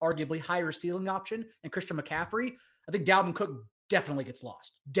potentially, arguably higher ceiling option and Christian McCaffrey, I think Dalvin Cook definitely gets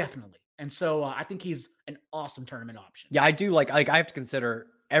lost. Definitely. And so I think he's an awesome tournament option. Yeah, I do like I have to consider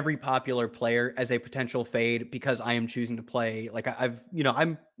every popular player as a potential fade because I am choosing to play. Like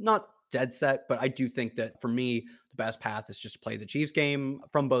I'm not dead set, but I do think that for me, the best path is just play the Chiefs game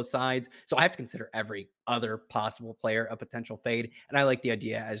from both sides. So I have to consider every other possible player a potential fade. And I like the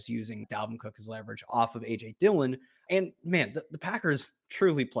idea as using Dalvin Cook as leverage off of AJ Dillon. And man, the Packers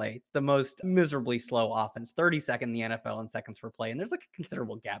truly play the most miserably slow offense, 32nd in the NFL in seconds per play. And there's like a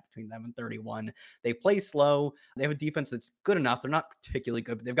considerable gap between them and 31. They play slow. They have a defense that's good enough. They're not particularly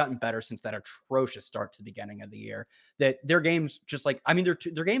good, but they've gotten better since that atrocious start to the beginning of the year. That their games just like, I mean,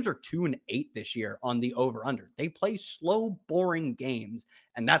 their games are 2-8 this year on the over-under. They play slow, boring games,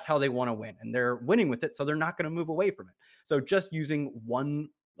 and that's how they want to win. And they're winning with it, so they're not going to move away from it. So just using one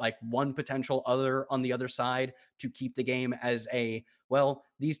potential other on the other side to keep the game as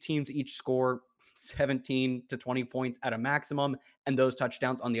these teams each score 17 to 20 points at a maximum, and those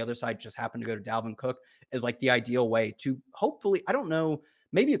touchdowns on the other side just happen to go to Dalvin Cook is like the ideal way to hopefully, I don't know,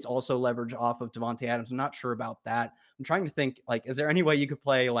 maybe it's also leverage off of Devontae Adams. I'm not sure about that. I'm trying to think, like, is there any way you could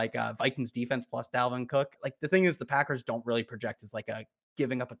play like Vikings defense plus Dalvin Cook? Like, the thing is, the Packers don't really project as like a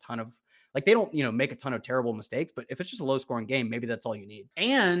giving up a ton of, like, they don't, make a ton of terrible mistakes, but if it's just a low scoring game, maybe that's all you need.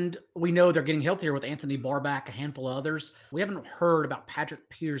 And we know they're getting healthier with Anthony Barr back, a handful of others. We haven't heard about Patrick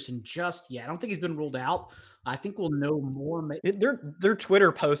Peterson just yet. I don't think he's been ruled out. I think we'll know more. Their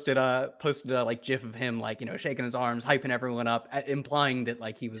Twitter posted a like GIF of him, like, shaking his arms, hyping everyone up, implying that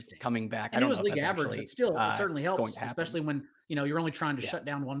like he was coming back. And I don't he was know league if that's average, actually but still, it certainly going helps, to happen. especially when you're only trying to shut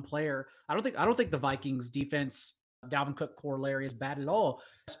down one player. I don't think the Vikings defense, Dalvin Cook corollary, is bad at all,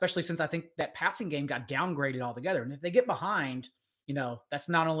 especially since I think that passing game got downgraded altogether. And if they get behind, that's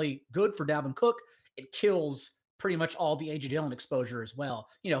not only good for Dalvin Cook, it kills pretty much all the A.J. Dillon exposure as well.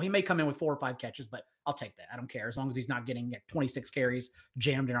 He may come in with 4 or 5 catches, but I'll take that. I don't care as long as he's not getting 26 carries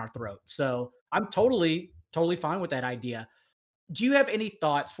jammed in our throat. So I'm totally fine with that idea. Do you have any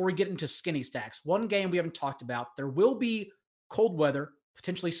thoughts before we get into skinny stacks? One game we haven't talked about. There will be cold weather,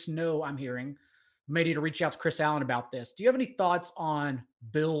 potentially snow, I'm hearing. May need to reach out to Chris Allen about this. Do you have any thoughts on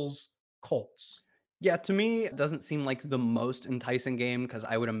Bills Colts? Yeah, to me, it doesn't seem like the most enticing game because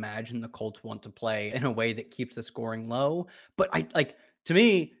I would imagine the Colts want to play in a way that keeps the scoring low. But to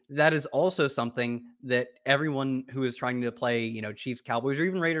me, that is also something that everyone who is trying to play, Chiefs, Cowboys, or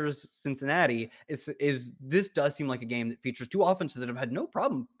even Raiders, Cincinnati, is this does seem like a game that features 2 offenses that have had no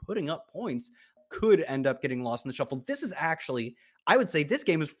problem putting up points, could end up getting lost in the shuffle. This is actually, I would say this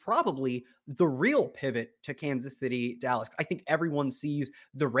game is probably the real pivot to Kansas City, Dallas. I think everyone sees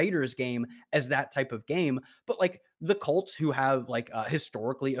the Raiders game as that type of game, but like the Colts, who have like a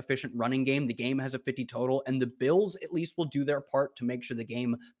historically efficient running game, the game has a 50 total, and the Bills at least will do their part to make sure the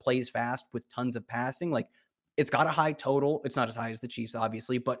game plays fast with tons of passing. Like, it's got a high total. It's not as high as the Chiefs,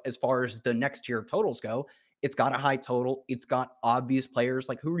 obviously, but as far as the next tier of totals go, it's got a high total. It's got obvious players.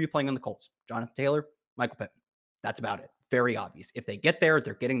 Like, who are you playing on the Colts? Jonathan Taylor, Michael Pittman. That's about it. Very obvious. If they get there,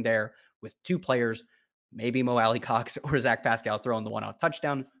 they're getting there with 2 players, maybe Mo Alley Cox or Zach Pascal throwing the 1-out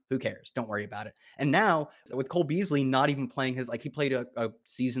touchdown. Who cares? Don't worry about it. And now with Cole Beasley not even playing he played a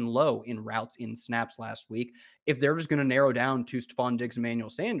season low in routes in snaps last week. If they're just going to narrow down to Stephon Diggs, Emmanuel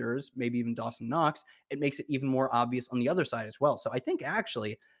Sanders, maybe even Dawson Knox, it makes it even more obvious on the other side as well. So I think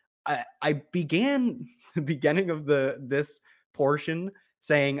actually I began the beginning of this portion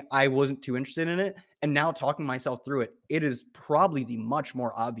saying I wasn't too interested in it. And now talking myself through it, it is probably the much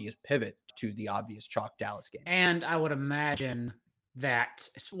more obvious pivot to the obvious chalk Dallas game. And I would imagine that,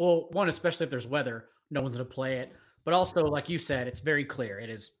 well, one, especially if there's weather, no one's going to play it. But also, like you said, it's very clear.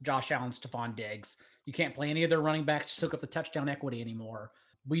 It is Josh Allen, Stephon Diggs. You can't play any of their running backs to soak up the touchdown equity anymore.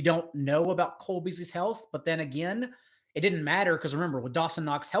 We don't know about Cole Beasley's health, but then again, it didn't matter because remember, with Dawson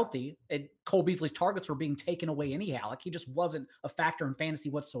Knox healthy, Cole Beasley's targets were being taken away anyhow. Like, he just wasn't a factor in fantasy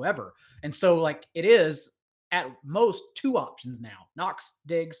whatsoever. And so, like, it is at most 2 options now: Knox,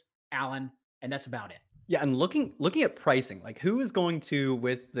 Diggs, Allen. and that's about it. Yeah, and looking at pricing, like who is going to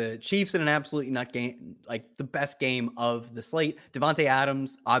with the Chiefs in an absolutely nut game, like the best game of the slate. Devontae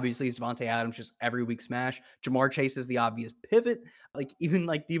Adams, obviously, is Devontae Adams just every week smash. Jamar Chase is the obvious pivot, like even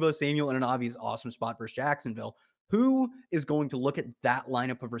like Deebo Samuel in an obvious awesome spot versus Jacksonville. Who is going to look at that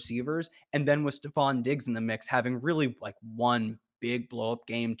lineup of receivers and then with Stephon Diggs in the mix, having really like one big blow up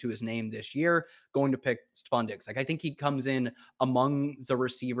game to his name this year, going to pick Stephon Diggs? Like I think he comes in among the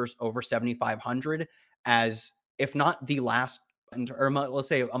receivers over 7,500 as if not the last, or let's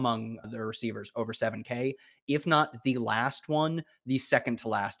say among the receivers over 7K, if not the last one, the second to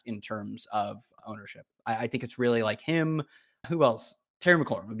last in terms of ownership. I think it's really like him. Who else? Terry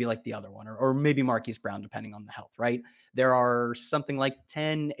McLaurin would be like the other one, or maybe Marquise Brown, depending on the health, right? There are something like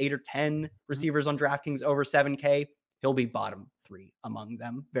 8 or 10 receivers on DraftKings over 7K. He'll be bottom 3 among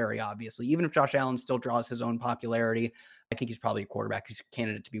them, very obviously. Even if Josh Allen still draws his own popularity, I think he's probably a quarterback who's a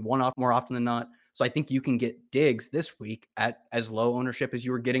candidate to be one off more often than not. So I think you can get Diggs this week at as low ownership as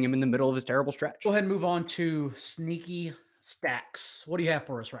you were getting him in the middle of his terrible stretch. Go ahead and move on to sneaky stacks. What do you have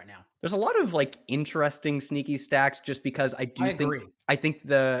for us right now? There's a lot of like interesting sneaky stacks just because I do I think agree. I think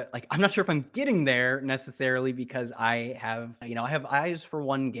the like I'm not sure if I'm getting there necessarily because I have eyes for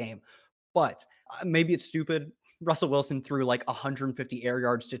one game, but maybe it's stupid. Russell Wilson threw like 150 air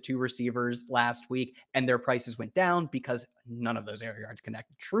yards to 2 receivers last week, and their prices went down because none of those air yards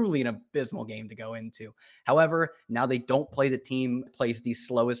connected. Truly an abysmal game to go into. However, now they don't play the team plays the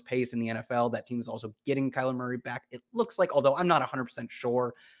slowest pace in the NFL. That team is also getting Kyler Murray back. It looks like, although I'm not 100%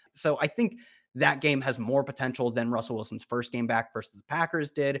 sure. So I think that game has more potential than Russell Wilson's first game back versus the Packers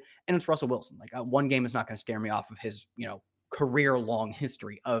did. And it's Russell Wilson. Like one game is not going to scare me off of his, career-long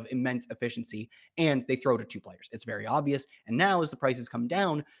history of immense efficiency, and they throw to 2 players. It's very obvious. And now as the prices come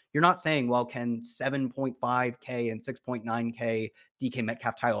down, you're not saying, well, can 7.5K and 6.9K DK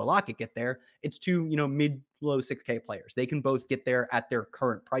Metcalf, Tyler Lockett get there? It's 2, mid-low 6K players. They can both get there at their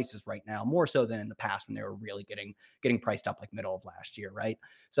current prices right now, more so than in the past when they were really getting priced up like middle of last year, right?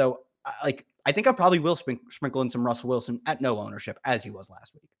 So, I think I probably will sprinkle in some Russell Wilson at no ownership as he was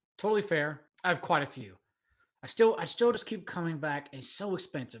last week. Totally fair. I have quite a few. I still just keep coming back. It's so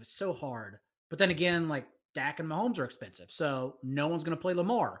expensive. It's so hard. But then again, like Dak and Mahomes are expensive. So no one's going to play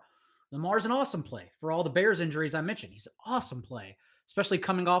Lamar. Lamar's an awesome play for all the Bears injuries I mentioned. He's an awesome play, especially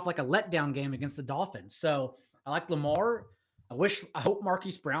coming off like a letdown game against the Dolphins. So I like Lamar. I hope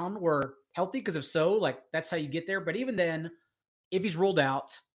Marquise Brown were healthy because if so, like that's how you get there. But even then, if he's ruled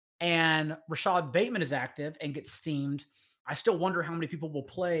out and Rashad Bateman is active and gets steamed, I still wonder how many people will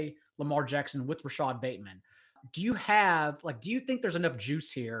play Lamar Jackson with Rashad Bateman. Do you think there's enough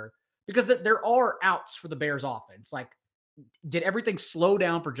juice here? Because there are outs for the Bears offense. Like, did everything slow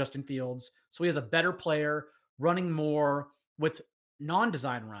down for Justin Fields so he has a better player running more with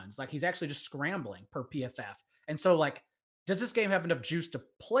non-design runs? Like he's actually just scrambling per PFF. And so like, does this game have enough juice to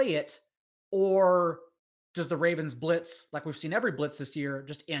play it? Or does the Ravens blitz, like we've seen every blitz this year,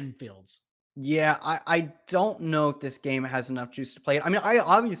 just end Fields? Yeah, I don't know if this game has enough juice to play it. I mean, I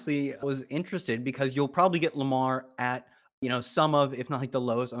obviously was interested because you'll probably get Lamar at, some of, if not like the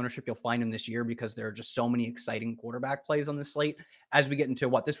lowest ownership you'll find him this year because there are just so many exciting quarterback plays on this slate. As we get into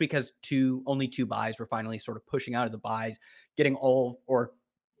what this week has only 2 buys. We're finally sort of pushing out of the buys, getting all or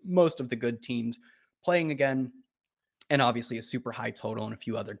most of the good teams playing again. And obviously a super high total and a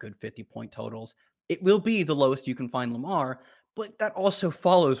few other good 50-point totals. It will be the lowest you can find Lamar, but that also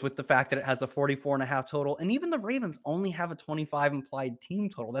follows with the fact that it has a 44.5 total. And even the Ravens only have a 25 implied team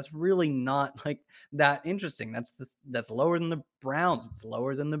total. That's really not like that interesting. That's lower than the Browns. It's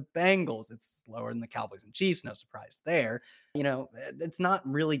lower than the Bengals. It's lower than the Cowboys and Chiefs. No surprise there. It's not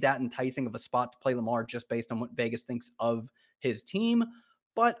really that enticing of a spot to play Lamar just based on what Vegas thinks of his team.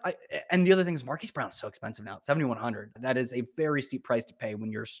 And the other thing is Marquise Brown is so expensive now. It's 7,100. That is a very steep price to pay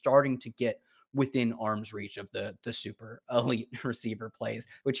when you're starting to get within arm's reach of the super elite receiver plays,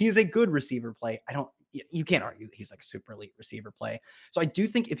 which he is a good receiver play. You can't argue that he's like a super elite receiver play. So I do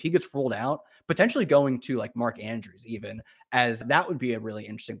think if he gets rolled out, potentially going to like Mark Andrews, even as that would be a really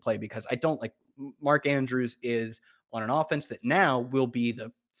interesting play because I don't like Mark Andrews is on an offense that now will be the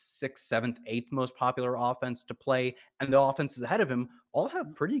 6th, 7th, 8th most popular offense to play, and the offenses ahead of him all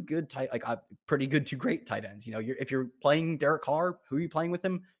have pretty good pretty good to great tight ends. If you're playing Derek Carr, who are you playing with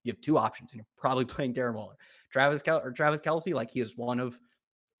him? You have 2 options, and you're probably playing Darren Waller, Travis Kelce. Like he is one of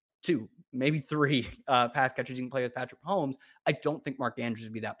 2, maybe 3 pass catchers you can play with Patrick Mahomes. I don't think Mark Andrews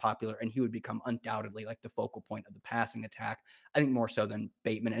would be that popular, and he would become undoubtedly like the focal point of the passing attack. I think more so than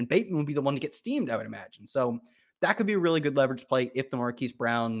Bateman, and Bateman would be the one to get steamed, I would imagine. So that could be a really good leverage play if the Marquise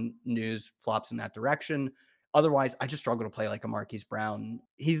Brown news flops in that direction. Otherwise, I just struggle to play like a Marquise Brown.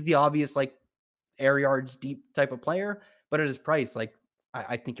 He's the obvious like air yards deep type of player, but at his price, like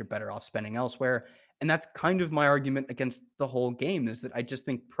I think you're better off spending elsewhere. And that's kind of my argument against the whole game is that I just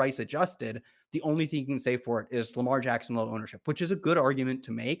think price adjusted, the only thing you can say for it is Lamar Jackson low ownership, which is a good argument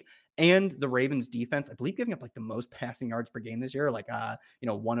to make. And the Ravens defense, I believe, giving up like the most passing yards per game this year, like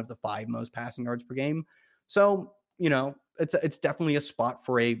one of the 5 most passing yards per game. So, it's definitely a spot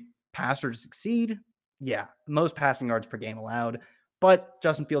for a passer to succeed. Yeah, most passing yards per game allowed. But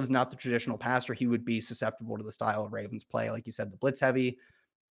Justin Fields is not the traditional passer. He would be susceptible to the style of Ravens play. Like you said, the blitz heavy.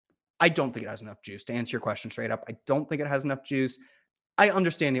 I don't think it has enough juice. To answer your question straight up, I don't think it has enough juice. I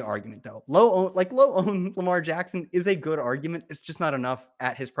understand the argument though. Low own Lamar Jackson is a good argument. It's just not enough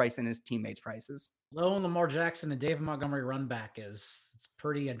at his price and his teammates' prices. Low on Lamar Jackson and David Montgomery run back it's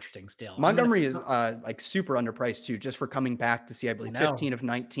pretty interesting still. Montgomery is like super underpriced too, just for coming back to see, I believe, 15 of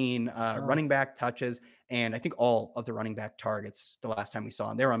 19 running back touches. And I think all of the running back targets the last time we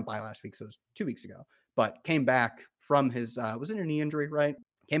saw him, they were on bye last week. So it was 2 weeks ago, but came back from his, was it a knee injury, right?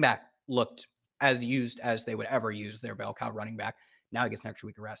 Came back, looked as used as they would ever use their bell cow running back. Now he gets an extra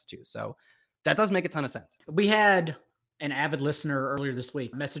week of rest too. So that does make a ton of sense. We had an avid listener earlier this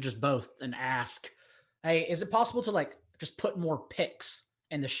week message us both and ask, hey, is it possible to like just put more picks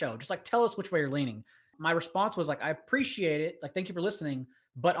in the show? Just like tell us which way you're leaning. My response was like, I appreciate it. Like, thank you for listening.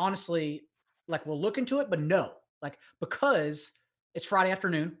 But honestly, like we'll look into it, but no, like because it's Friday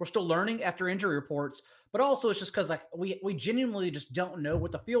afternoon. We're still learning after injury reports, but also it's just because like we genuinely just don't know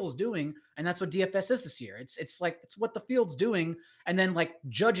what the field is doing, and that's what DFS is this year. It's like it's what the field's doing, and then like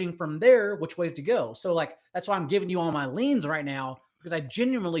judging from there which ways to go. So like that's why I'm giving you all my leans right now because I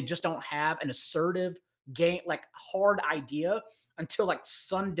genuinely just don't have an assertive game like hard idea until like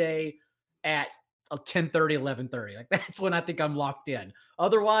Sunday at 10:30, 11:30. Like that's when I think I'm locked in.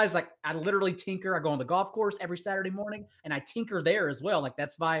 Otherwise, like I literally tinker. I go on the golf course every Saturday morning and I tinker there as well. Like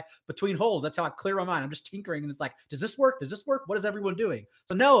that's my between holes. That's how I clear my mind. I'm just tinkering and it's like, does this work? Does this work? What is everyone doing?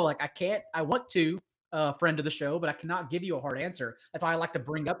 So no, like I can't. I want to friend of the show, but I cannot give you a hard answer. That's why I like to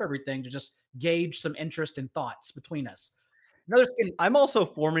bring up everything to just gauge some interest and thoughts between us. I'm also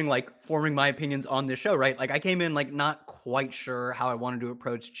forming my opinions on this show, right? Like I came in like not quite sure how I wanted to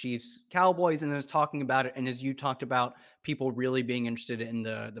approach Chiefs Cowboys, and then was talking about it. And as you talked about people really being interested in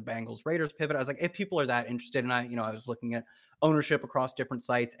the Bengals Raiders pivot, I was like, if people are that interested, and I was looking at ownership across different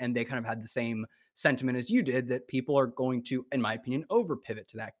sites, and they kind of had the same sentiment as you did that people are going to, in my opinion, over pivot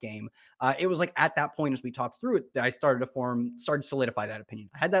to that game. It was like at that point as we talked through it that I started to solidify that opinion.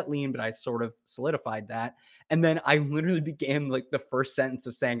 I had that lean, but I sort of solidified that. And then I literally began like the first sentence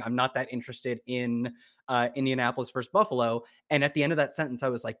of saying, I'm not that interested in Indianapolis versus Buffalo. And at the end of that sentence, I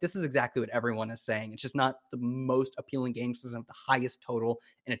was like, this is exactly what everyone is saying. It's just not the most appealing game. It doesn't have the highest total,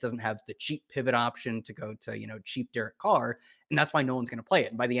 and it doesn't have the cheap pivot option to go to, cheap Derek Carr. And that's why no one's going to play it.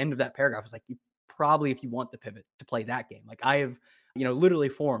 And by the end of that paragraph, I was like, you probably, if you want the pivot, to play that game. Like I have, literally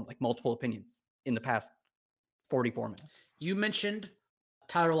formed like multiple opinions in the past 44 minutes. You mentioned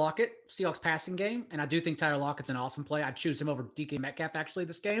Tyler Lockett, Seahawks passing game, and I do think Tyler Lockett's an awesome play. I'd choose him over DK Metcalf actually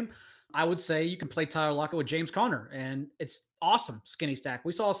this game. I would say you can play Tyler Lockett with James Conner, and it's awesome skinny stack.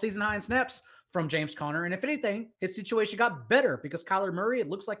 We saw a season high in snaps from James Conner, and if anything, his situation got better because Kyler Murray, it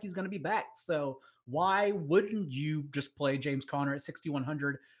looks like he's going to be back. So why wouldn't you just play James Conner at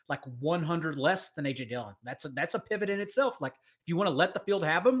 6,100, like 100 less than AJ Dillon? That's a pivot in itself. Like if you want to let the field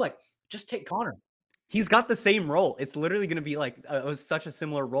have him, like just take Conner. He's got the same role. It's literally going to be like such a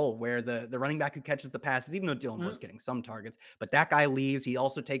similar role where the running back who catches the passes, even though Dillon was getting some targets, but that guy leaves. He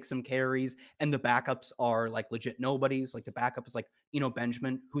also takes some carries, and the backups are like legit nobodies. Like the backup is like,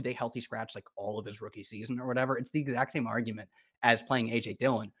 Benjamin, who they healthy scratched like all of his rookie season or whatever. It's the exact same argument as playing AJ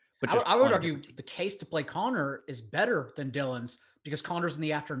Dillon. But just I would argue the case to play Conner is better than Dillon's because Conner's in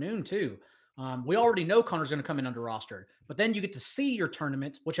the afternoon too. We already know Conner's going to come in under rostered, but then you get to see your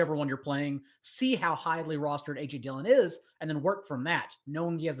tournament, whichever one you're playing, see how highly rostered AJ Dillon is, and then work from that,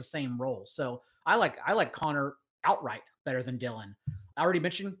 knowing he has the same role. So I like Conner outright better than Dillon. I already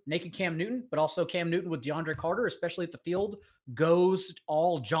mentioned naked Cam Newton, but also Cam Newton with DeAndre Carter, especially if the field goes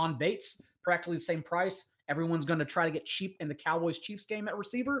all John Bates, practically the same price. Everyone's going to try to get cheap in the Cowboys-Chiefs game at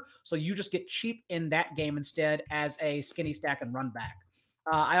receiver, so you just get cheap in that game instead as a skinny stack and run back.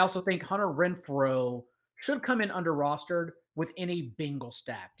 I also think Hunter Renfrow should come in under rostered with any Bengal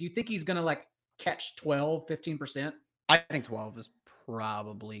stack. Do you think he's going to like catch 12, 15%? I think 12 is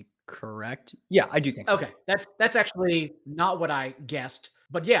probably correct. Yeah, I do think so. Okay. That's actually not what I guessed.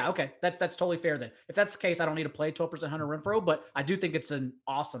 But yeah, okay, that's totally fair then. If that's the case, I don't need to play 12% Hunter Renfro, but I do think it's an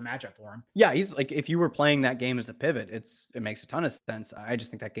awesome matchup for him. Yeah, he's like if you were playing that game as the pivot, it makes a ton of sense. I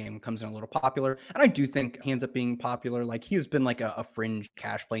just think that game comes in a little popular, and I do think he ends up being popular. Like he's been like a fringe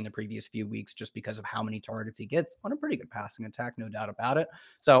cash play in the previous few weeks just because of how many targets he gets on a pretty good passing attack, no doubt about it.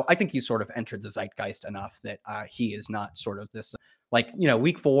 So I think he's sort of entered the zeitgeist enough that he is not sort of this like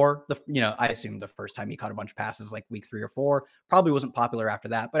week 4. I assume the first time he caught a bunch of passes like week 3 or 4 probably wasn't popular after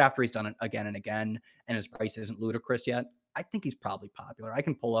that, but after he's done it again and again, and his price isn't ludicrous yet. I think he's probably popular. I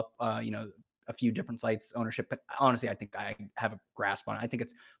can pull up, a few different sites ownership, but honestly, I think I have a grasp on it. I think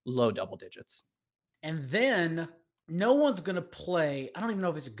it's low double digits. And then no one's going to play. I don't even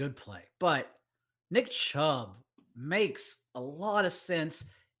know if it's a good play, but Nick Chubb makes a lot of sense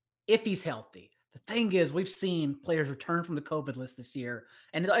if he's healthy. The thing is, we've seen players return from the COVID list this year,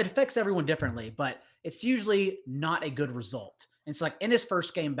 and it affects everyone differently, but it's usually not a good result. And so, like in his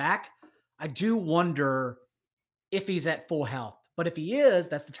first game back, I do wonder if he's at full health. But if he is,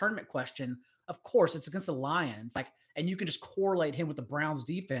 that's the tournament question. Of course, it's against the Lions. And you can just correlate him with the Browns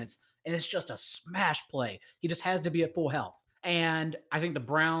defense, and it's just a smash play. He just has to be at full health. And I think the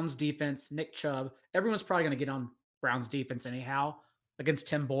Browns defense, Nick Chubb, everyone's probably going to get on Browns defense anyhow against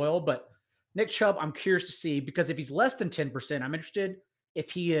Tim Boyle. But Nick Chubb, I'm curious to see because if he's less than 10%, I'm interested.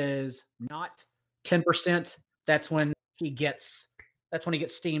 If he is not 10%, that's when he gets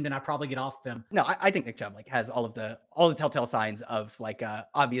steamed, and I probably get off him. No, I think Nick Chubb like has all the telltale signs of like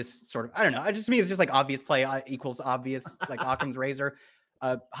obvious sort of, I don't know. Just to me, it's just like obvious play equals obvious, like Occam's razor.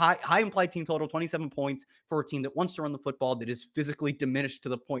 High implied team total, 27 points for a team that wants to run the football, that is physically diminished to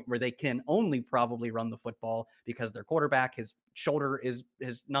the point where they can only probably run the football because their quarterback, his shoulder is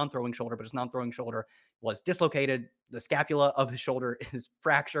his non-throwing shoulder, but his non-throwing shoulder was dislocated. The scapula of his shoulder is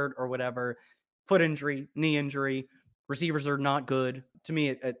fractured or whatever. Foot injury, knee injury. Receivers are not good. To me,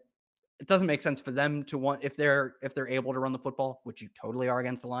 it doesn't make sense for them to want if they're able to run the football, which you totally are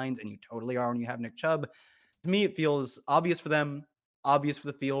against the Lions, and you totally are when you have Nick Chubb. To me, it feels obvious for them, obvious for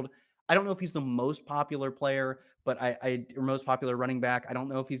the field. I don't know if he's the most popular player, but or most popular running back. I don't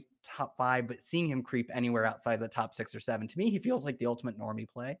know if he's top 5, but seeing him creep anywhere outside the top 6 or 7, to me, he feels like the ultimate normie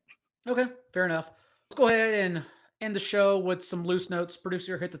play. Okay, fair enough. Let's go ahead and end the show with some loose notes.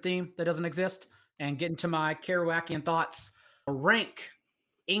 Producer, hit the theme that doesn't exist and get into my Kerouacian thoughts. Rank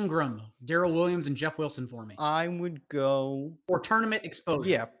Ingram, Darrell Williams, and Jeff Wilson for me. I would go for tournament exposure.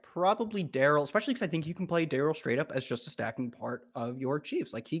 Yeah, probably Darrell, especially because I think you can play Darrell straight up as just a stacking part of your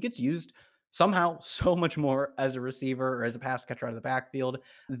Chiefs. Like he gets used somehow so much more as a receiver or as a pass catcher out of the backfield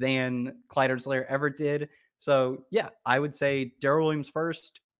than Clyde Edwards-Helaire ever did. So yeah, I would say Darrell Williams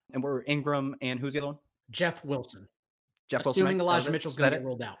first, and we're Ingram, and who's the other one? Jeff Wilson. Jeff Assuming Wilson. Elijah Mitchell's going to get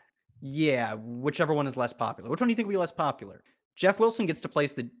rolled out. Yeah, whichever one is less popular. Which one do you think would be less popular? Jeff Wilson gets to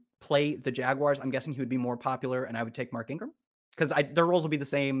play the Jaguars. I'm guessing he would be more popular, and I would take Mark Ingram because their roles will be the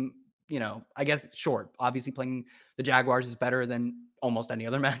same. I guess sure. Obviously, playing the Jaguars is better than almost any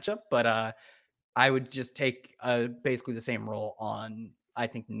other matchup, but I would just take basically the same role on. I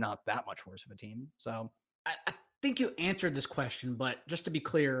think not that much worse of a team. So I think you answered this question, but just to be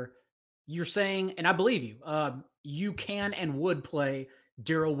clear, you're saying, and I believe you, you can and would play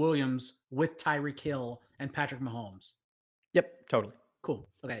Darrell Williams with Tyreek Hill and Patrick Mahomes. Yep, totally. Cool.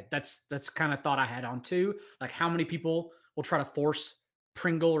 Okay, that's kind of thought I had on too. Like how many people will try to force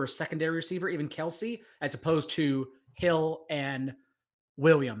Pringle or a secondary receiver, even Kelsey, as opposed to Hill and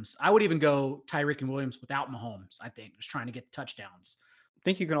Williams. I would even go Tyreek and Williams without Mahomes, I think, just trying to get touchdowns. I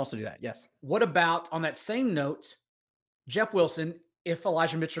think you can also do that, yes. What about, on that same note, Jeff Wilson, if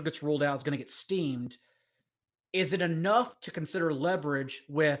Elijah Mitchell gets ruled out, is going to get steamed. Is it enough to consider leverage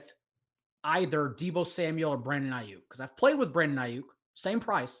with either Deebo Samuel or Brandon Ayuk? Because I've played with Brandon Ayuk, same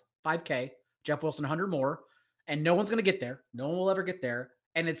price, $5K, Jeff Wilson 100 more, and no one's going to get there. No one will ever get there.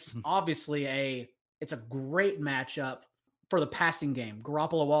 And it's obviously it's a great matchup for the passing game.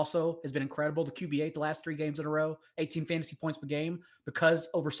 Garoppolo also has been incredible. The QB8 the last 3 games in a row, 18 fantasy points per game, because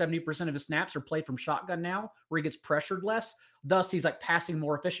over 70% of his snaps are played from shotgun now, where he gets pressured less. Thus, he's like passing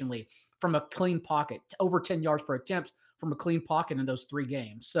more efficiently from a clean pocket, over 10 yards per attempt from a clean pocket in those 3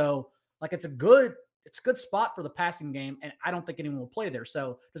 games. So, like, it's a good spot for the passing game, and I don't think anyone will play there.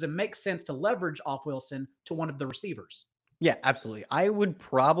 So, does it make sense to leverage off Wilson to one of the receivers? Yeah, absolutely. I would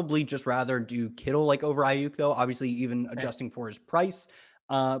probably just rather do Kittle like over Ayuk, though, obviously even adjusting for his price.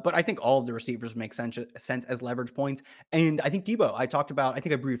 But I think all of the receivers make sense as leverage points. And I think Deebo, I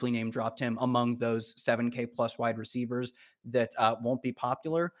think I briefly name dropped him among those 7K plus wide receivers that won't be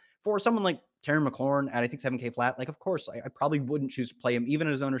popular. For someone like Terry McLaurin at I think 7K flat, like of course I probably wouldn't choose to play him even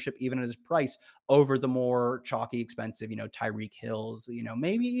at his ownership, even at his price over the more chalky, expensive, Tyreek Hills,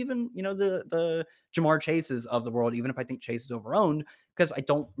 maybe even, the Jamar Chases of the world, even if I think Chase is overowned, because I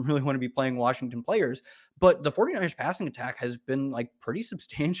don't really want to be playing Washington players. But the 49ers passing attack has been like pretty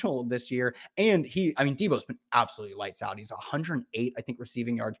substantial this year. And Debo's been absolutely lights out. He's 108, I think,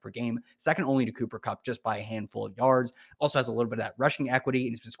 receiving yards per game, second only to Cooper Kupp just by a handful of yards. Also has a little bit of that rushing equity,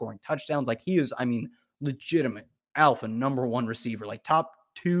 and he's been scoring touchdowns. Like he is, legitimate alpha number one receiver, like top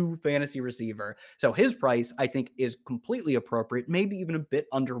 2 fantasy receiver. So his price, I think, is completely appropriate, maybe even a bit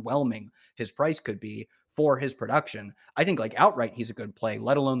underwhelming. His price could be for his production. I think like outright, he's a good play,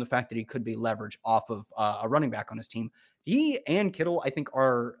 let alone the fact that he could be leveraged off of a running back on his team. He and Kittle, I think,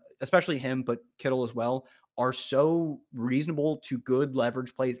 are, especially him, but Kittle as well, are so reasonable to good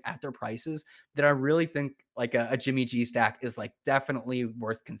leverage plays at their prices that I really think like a Jimmy G stack is like definitely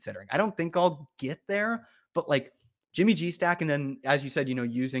worth considering. I don't think I'll get there, but like Jimmy G stack, and then as you said,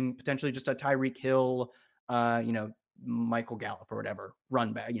 using potentially just a Tyreek Hill, Michael Gallup or whatever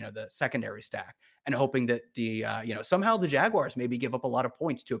run back, the secondary stack, and hoping that the somehow the Jaguars maybe give up a lot of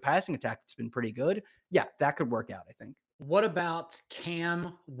points to a passing attack that's been pretty good. Yeah, that could work out, I think. What about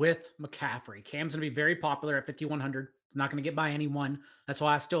Cam with McCaffrey? Cam's going to be very popular at 5,100. Not going to get by anyone. That's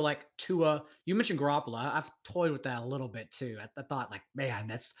why I still like Tua. You mentioned Garoppolo. I've toyed with that a little bit too. I thought like, man,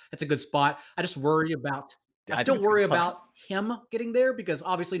 that's a good spot. I just worry about. I still worry about him getting there because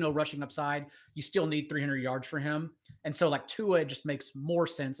obviously no rushing upside. You still need 300 yards for him. And so like Tua, it just makes more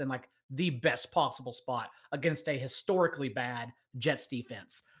sense and like the best possible spot against a historically bad Jets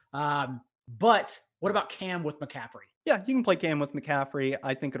defense. But what about Cam with McCaffrey? Yeah, you can play Cam with McCaffrey.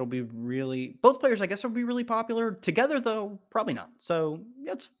 I think it'll be both players, I guess, will be really popular. Together, though, probably not. So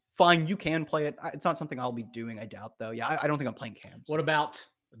it's fine. You can play it. It's not something I'll be doing, I doubt, though. Yeah, I don't think I'm playing Cam. So. What about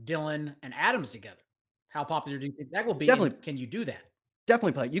Dylan and Adams together? How popular do you think that will be? Definitely. Can you do that?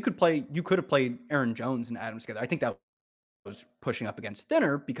 Definitely play. You could have played Aaron Jones and Adams together. I think that was pushing up against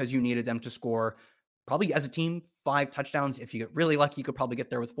thinner because you needed them to score probably as a team 5 touchdowns. If you get really lucky, you could probably get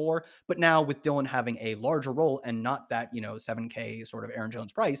there with 4. But now with Dylan having a larger role and not that, 7K sort of Aaron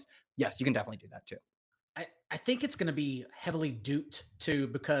Jones price, yes, you can definitely do that too. I think it's going to be heavily duped too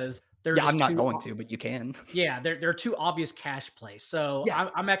because there's I'm not going to, but you can. Yeah, there are 2 obvious cash plays. So yeah.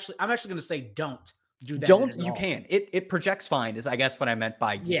 I'm actually going to say don't do that. Don't you can. It projects fine is I guess what I meant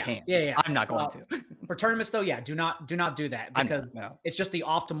by you can. Yeah. I'm not going to. For tournaments though, yeah, do not do that because it's just the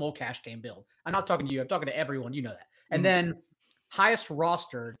optimal cash game build. I'm not talking to you. I'm talking to everyone. You know that. And then highest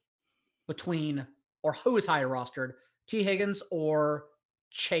rostered between or who is higher rostered, T. Higgins or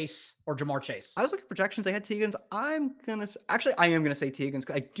Chase or Jamar Chase? I was looking at projections. They had T. Higgins. I am going to say T. Higgins.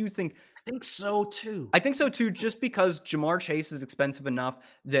 I do think. I think so too. Just because Jamar Chase is expensive enough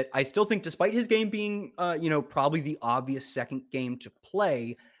that I still think, despite his game being, probably the obvious second game to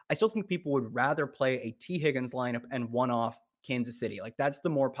play, I still think people would rather play a T. Higgins lineup and one-off Kansas City. Like that's the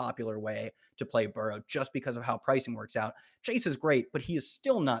more popular way to play Burrow just because of how pricing works out. Chase is great, but he is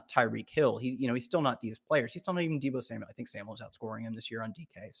still not Tyreek Hill. He's still not these players. He's still not even Deebo Samuel. I think Samuel's outscoring him this year on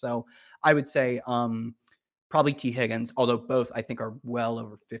DK. So I would say probably T. Higgins, although both I think are well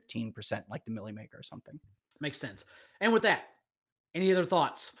over 15%, like the Millie Maker or something. Makes sense. And with that, any other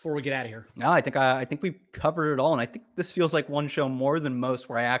thoughts before we get out of here? No, I think we've covered it all, and I think this feels like one show more than most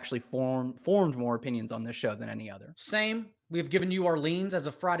where I actually formed more opinions on this show than any other. Same. We've given you our leans as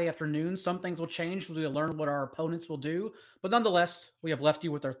of Friday afternoon. Some things will change. We'll learn what our opponents will do, but nonetheless, we have left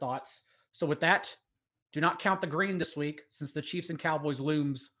you with our thoughts. So with that, do not count the green this week since the Chiefs and Cowboys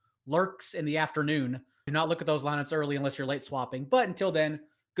looms lurks in the afternoon. Do not look at those lineups early unless you're late swapping. But until then,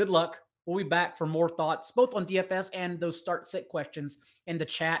 good luck. We'll be back for more thoughts, both on DFS and those start-sit questions in the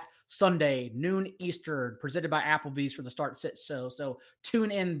chat Sunday, noon Eastern, presented by Applebee's for the start-sit show. So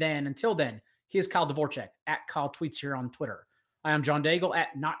tune in then. Until then, he is Kyle Dvorchak at Kyle Tweets here on Twitter. I am John Daigle at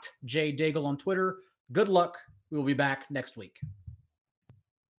NotJDaigle on Twitter. Good luck. We will be back next week.